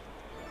gonna...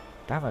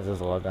 Damn, it does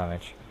a lot of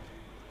damage.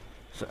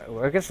 So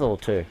we're against level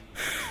 2.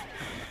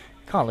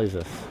 Can't lose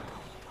this.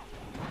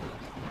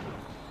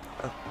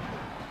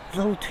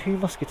 Level 2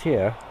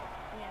 musketeer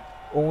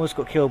almost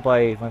got killed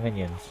by my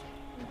minions.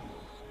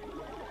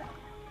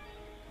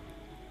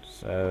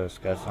 So this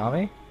guy's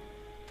army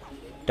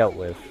dealt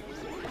with.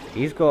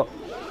 He's got...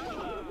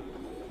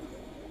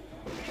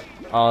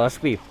 Oh, that's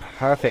gonna be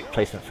perfect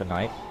placement for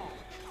knight.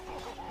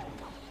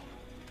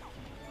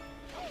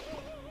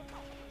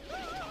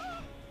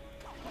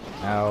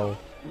 Now,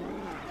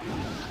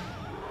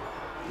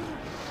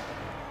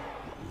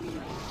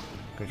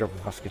 gonna drop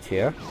a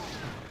musketeer.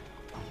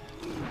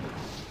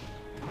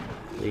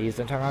 Please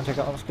don't turn around and take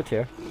out the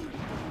musketeer.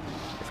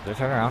 It's gonna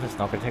turn around, it's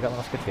not gonna take out the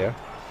musketeer.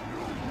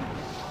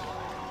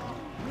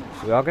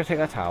 So we are gonna take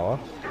that tower.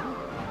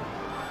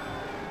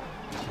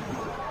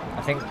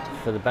 I think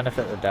for the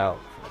benefit of the doubt,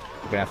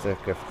 we're gonna have to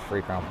go for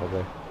 3 crown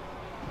probably.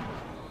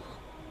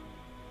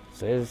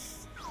 So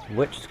his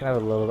witch is gonna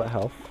have a little bit of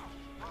health.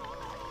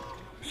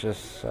 It's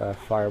just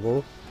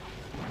fireball.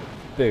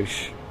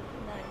 Boosh. Nice.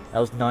 That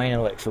was 9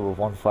 elixir with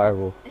 1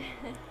 fireball.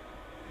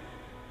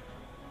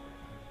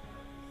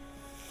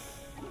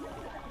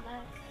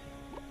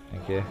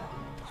 Thank you.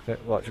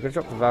 Watch, we're gonna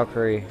drop the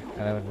Valkyrie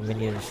and then the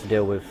minions to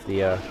deal with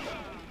the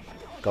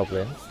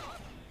goblins.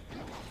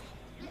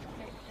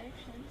 Great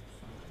predictions.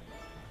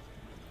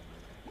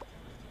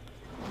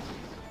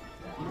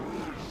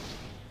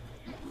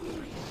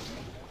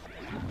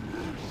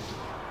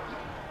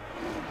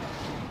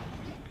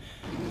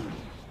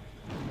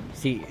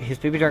 See, his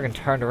baby dragon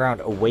turned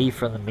around away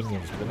from the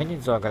minions, but the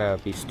minions are gonna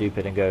be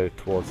stupid and go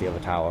towards the other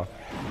tower.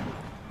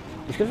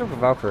 He's gonna drop a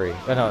Valkyrie.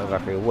 Oh, no, not a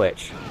Valkyrie, a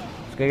witch.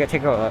 He's gonna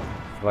take out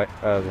the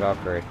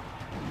Valkyrie.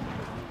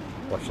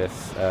 Watch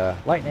this.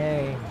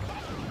 Lightning!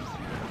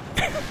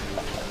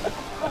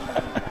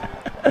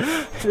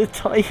 The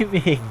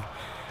timing!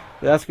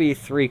 That's be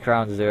 3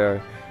 crowns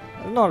 0.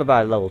 Not a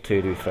bad level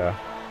 2 to be fair.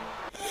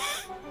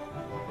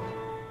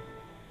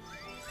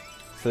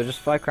 So we're just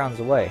 5 crowns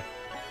away.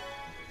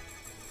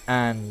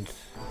 And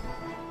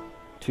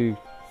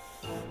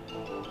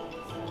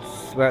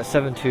we're at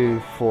 7 to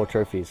 4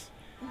 trophies.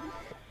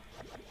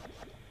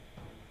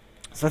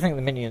 So I think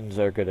the minions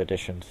are a good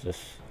addition to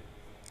this.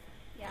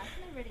 Yeah, I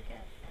think they're really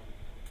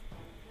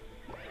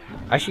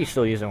good. I actually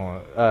still use them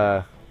on,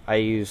 I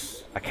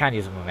can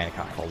use them on main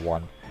account for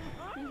 1.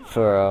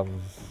 For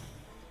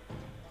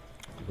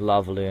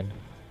Lava Loon.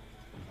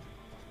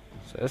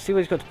 So let's see what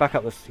he's got to back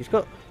up this. He's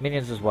got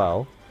minions as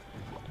well.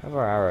 Have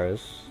our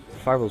arrows.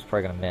 Fireball's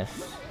probably gonna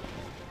miss.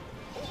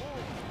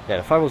 Yeah,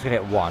 the fireball's gonna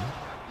hit 1.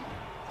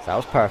 So that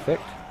was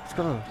perfect. It's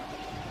gonna...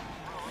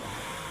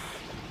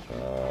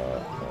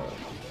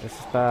 this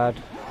is bad.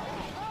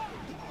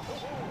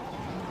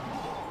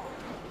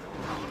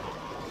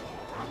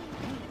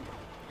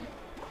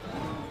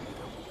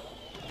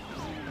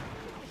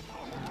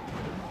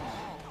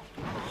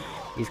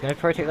 He's gonna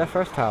try to take that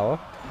first tower.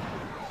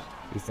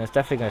 He's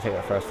definitely gonna take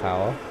that first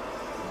tower.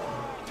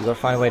 We've got to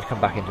find a way to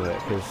come back into it,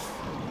 because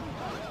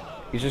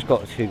he's just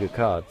got 2 good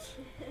cards.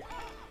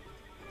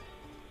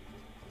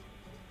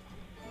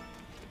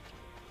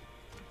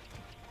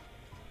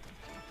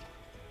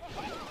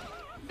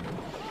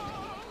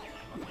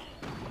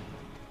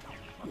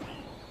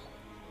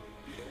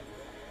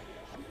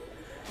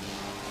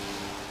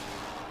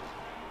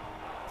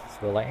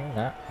 So we're lighting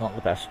that. Not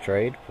the best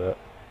trade, but...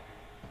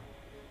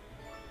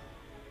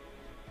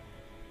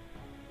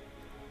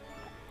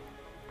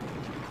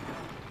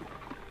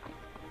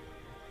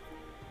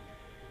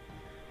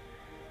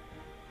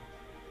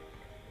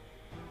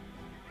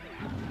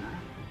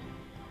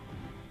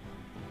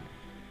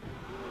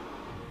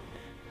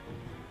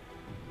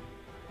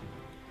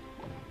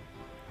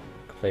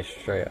 play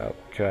straight up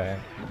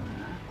giant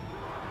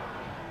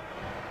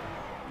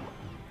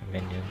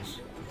minions.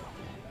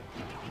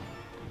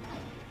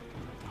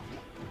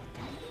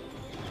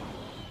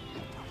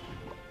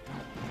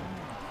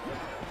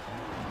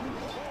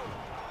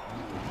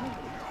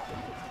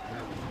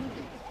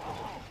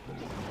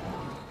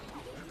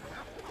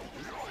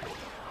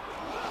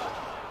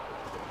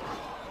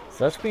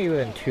 So that's going to be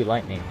within 2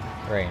 lightning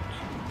range.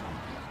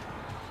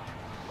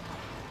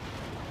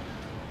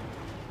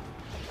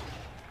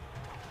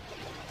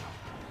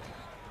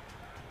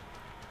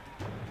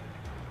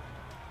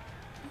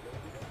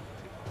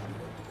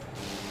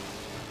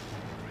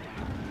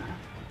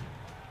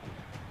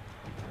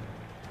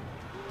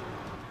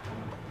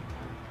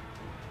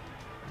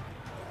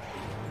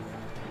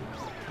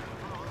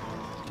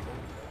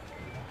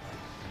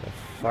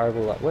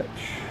 fireball that witch.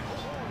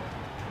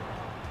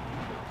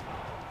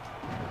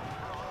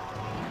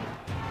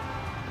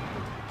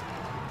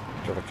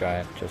 Drop a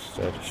giant just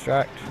to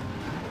distract.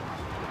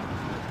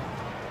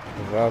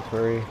 The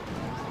Valkyrie.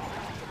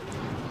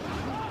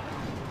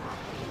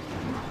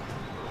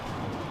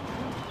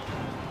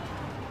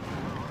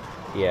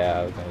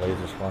 Yeah, we're gonna lose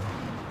this one.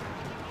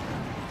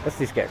 Let's at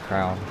least get a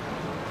crown,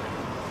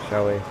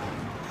 shall we?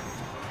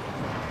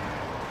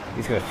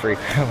 He's gonna 3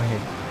 crown me.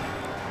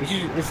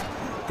 His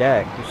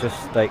deck is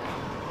just like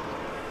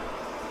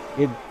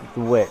the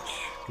witch.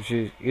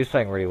 He was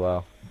playing really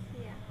well,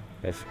 Yeah.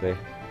 basically.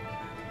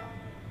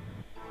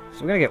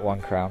 So we're gonna get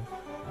 1 crown.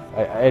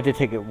 I did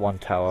take it 1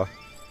 tower.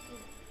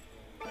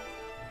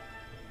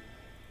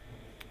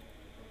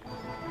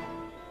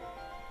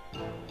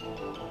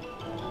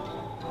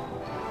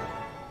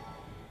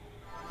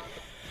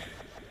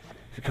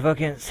 To come up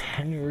against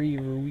Henry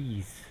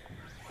Ruiz,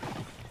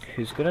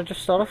 who's gonna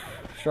just start off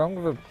strong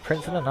with a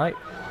prince and a knight.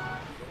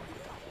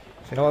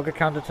 So you know what a good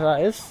counter to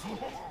that is?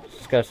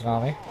 Skeleton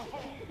army.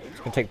 It's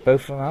gonna take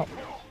both of them out.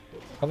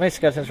 How many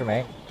skeletons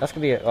remain? That's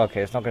gonna be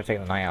okay. It's not gonna take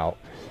the knight out.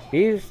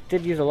 He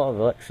did use a lot of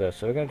elixir,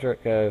 so we're gonna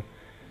go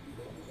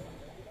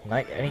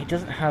knight, and he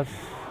doesn't have.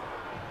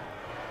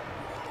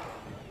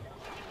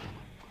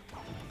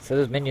 So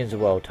those minions are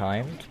well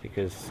timed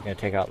because it's gonna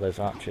take out those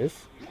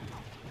archers.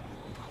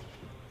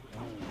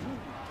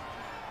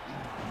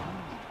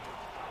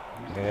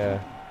 Yeah,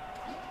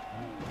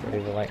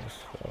 ready the lights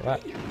for that.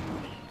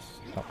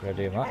 It's not going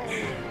to do much.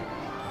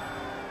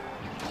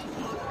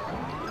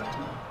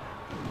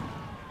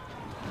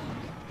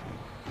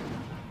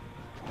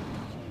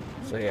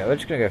 So yeah, we're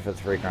just going to go for the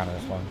 3 crown in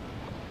this one.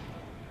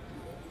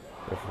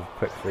 Go for a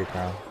quick 3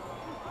 crown.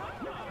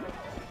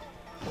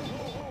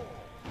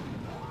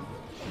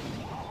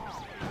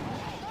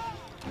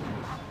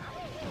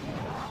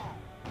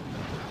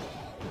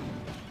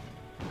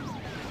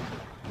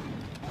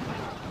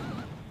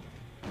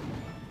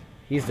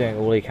 He's doing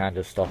all he can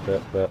to stop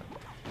it, but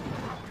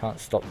can't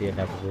stop the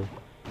inevitable.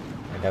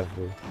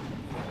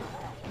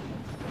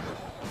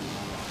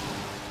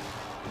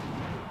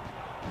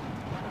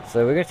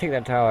 So we're gonna take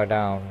that tower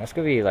down. That's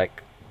gonna be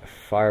like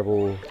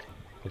fireball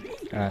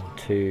and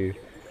 2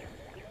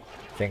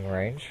 thing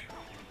range.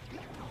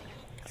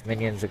 His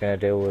minions are gonna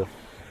deal with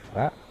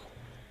that.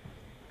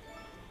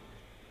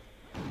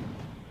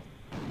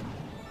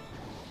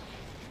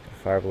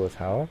 Fireball the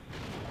tower.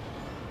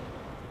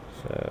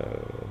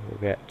 So we'll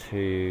get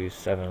to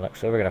 7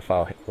 elixir. We're gonna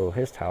fireball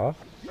his tower.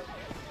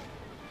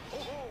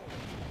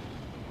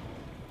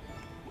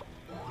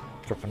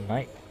 Drop a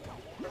knight.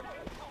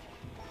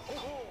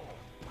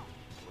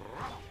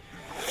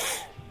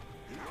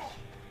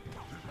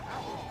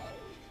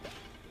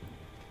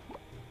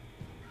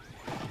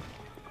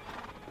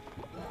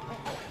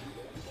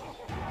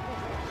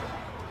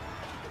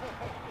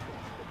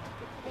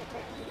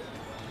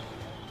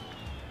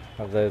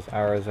 Have those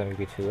arrows only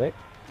be too late.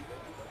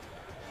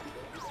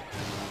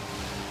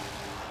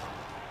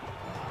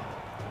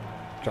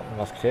 Drop the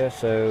musketeer,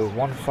 so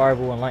 1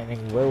 fireball and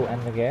lightning will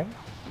end the game.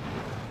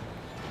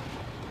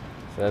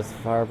 So there's the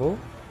fireball.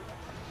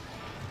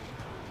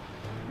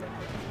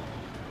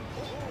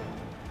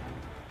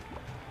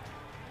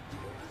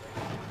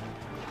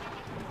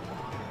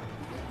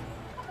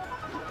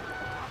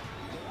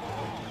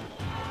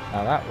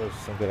 Now that was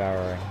some good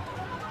arrowing.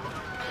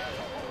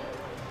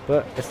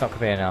 But it's not going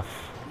to be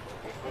enough.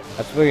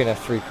 That's really gonna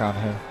 3 crown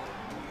him.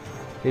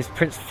 His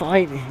prince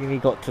fight, he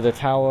got to the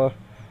tower.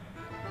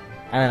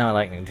 And then I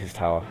lightninged his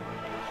tower.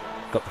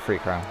 Got the 3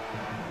 crown.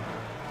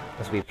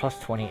 This will be plus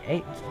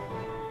 28.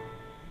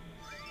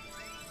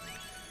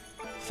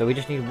 So we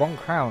just need 1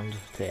 crown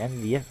to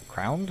end the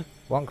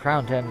One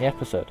crown to end the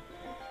episode.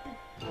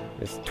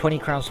 It's 20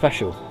 crown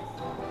special.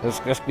 This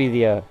will be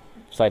the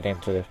side name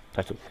to the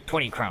title.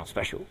 20 crown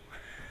special.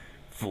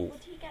 Fool.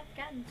 What do you get for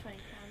getting 20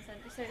 crowns then?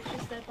 So it's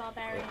just the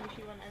barbarians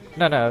you want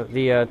and No,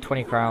 the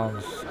 20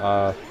 crowns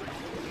are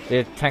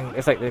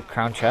it's like the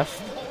crown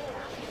chest.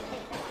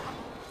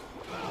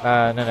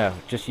 No,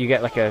 just you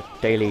get like a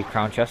daily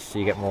crown chest, so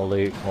you get more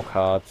loot, more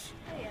cards.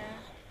 oh, yeah.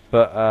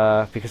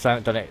 But because I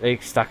haven't done it, they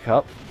stack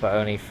up, but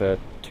only for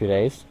 2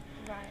 days.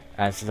 Right.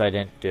 And since I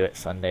didn't do it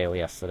Sunday or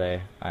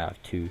yesterday, I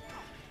have 2.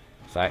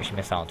 So I actually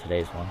missed out on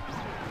today's one.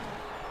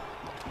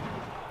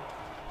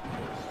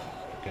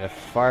 Gonna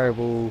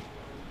fireball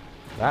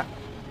that.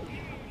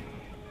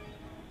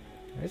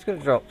 He's gonna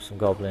drop some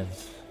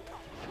goblins.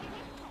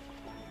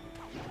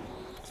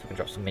 So we're gonna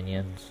drop some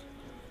minions.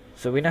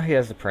 So we know he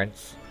has the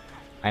prince.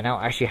 I now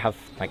actually have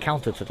my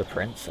counter to the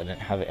prince. I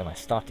didn't have it in my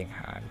starting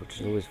hand, which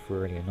is always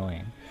really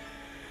annoying.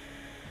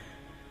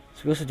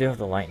 So we also do have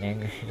the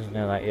lightning. He doesn't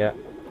know that yet.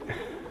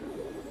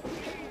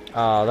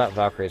 Oh, that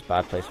Valkyrie is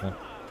bad placement.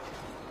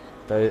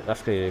 Though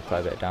that's going to do quite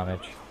a bit of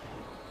damage.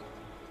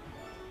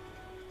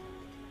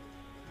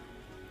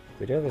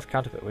 We do have this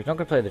counter, but we're not going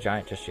to play the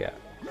giant just yet.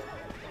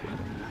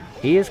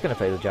 He is going to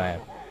play the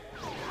giant.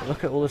 But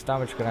look at all this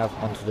damage we're going to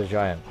have onto the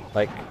giant.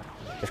 Like,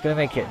 it's going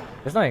to make it...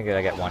 It's not even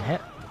going to get 1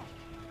 hit.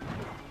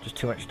 Just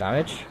too much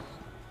damage.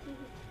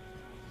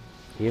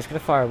 He is going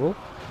to fireball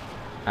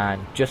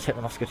and just hit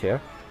the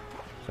musketeer.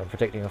 So I'm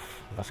predicting a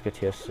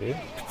musketeer soon.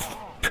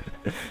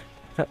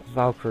 That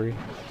Valkyrie.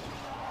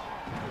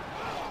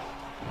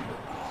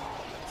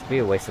 It's be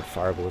a wasted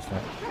fireball, isn't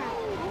it?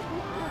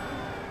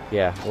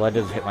 Yeah, well I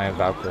did hit my own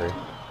Valkyrie.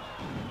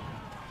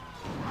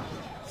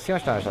 See how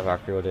much damage that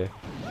Valkyrie will do.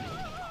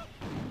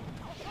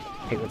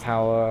 Take the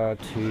tower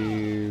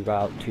to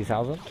about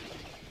 2000?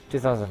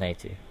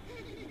 2080.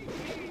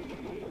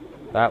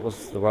 That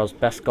was the world's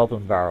best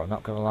goblin barrel,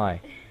 not gonna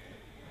lie.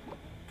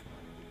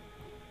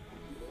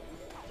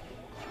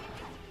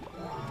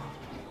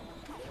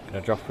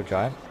 Gonna drop a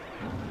giant.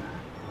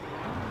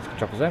 He's gonna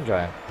drop his own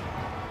giant.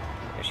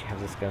 Actually have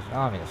this guy's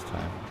army this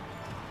time.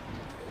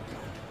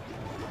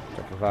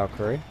 Drop a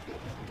Valkyrie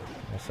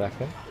in a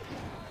second.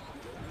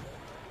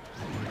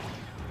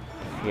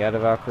 If he had a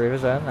Valkyrie of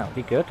his own, that would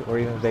be good. Or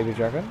even a baby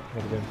dragon.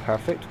 Would have been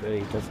perfect, but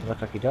he doesn't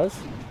look like he does.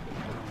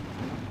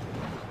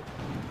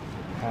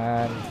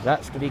 And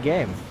that's gonna be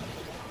game.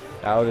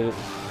 I would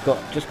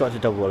have just got to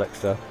double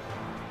elixir.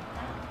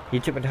 He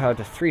took me to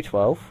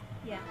 312.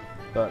 Yeah.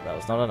 But that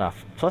was not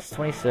enough. Plus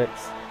 26.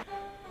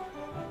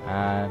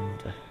 And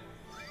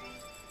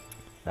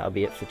that'll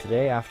be it for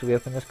today after we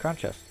open this crown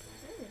chest.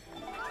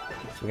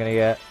 So we're gonna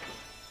get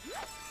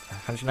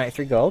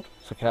 193 gold,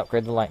 so we can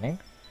upgrade the lightning.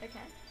 Okay.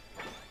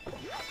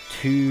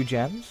 2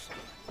 gems,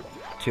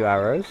 2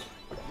 arrows,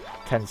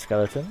 10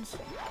 skeletons.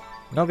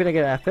 Not gonna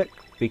get epic.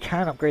 We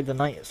can upgrade the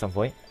knight at some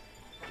point.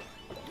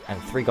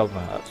 And 3 golden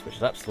hearts, which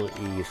is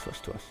absolutely useless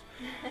to us.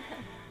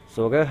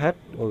 So we'll go ahead,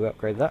 we'll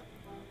upgrade that.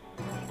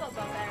 Got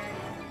barbarian.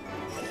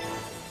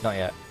 Not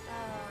yet.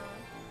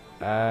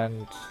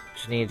 And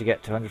just need to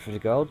get to 150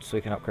 gold so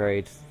we can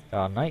upgrade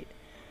our knight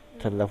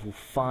to level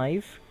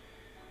 5.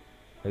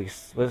 We're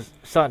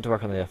starting to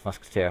work on the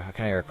musketeer. I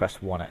can only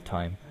request 1 at a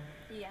time.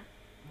 Yeah.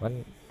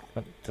 When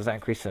does that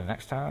increase to the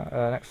next tower?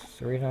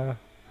 Next arena?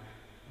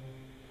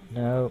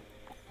 No.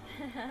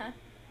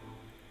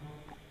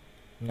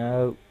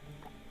 No.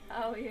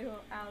 Oh, you're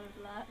out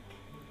of luck.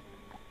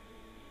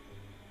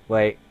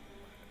 Wait.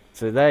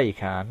 So there you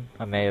can.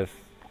 I may have.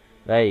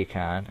 There you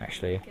can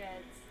actually. Good.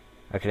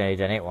 I can only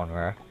donate 1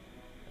 rare.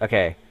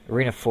 Okay,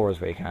 Arena 4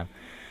 is where you can.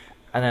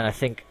 And then I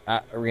think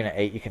at Arena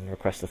 8 you can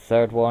request a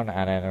 3rd one,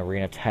 and then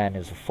Arena 10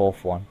 is the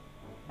 4th one.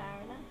 Fair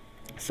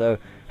enough. So,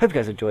 hope you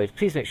guys enjoyed.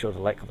 Please make sure to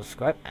like, comment,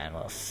 subscribe, and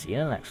we'll see you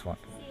in the next one.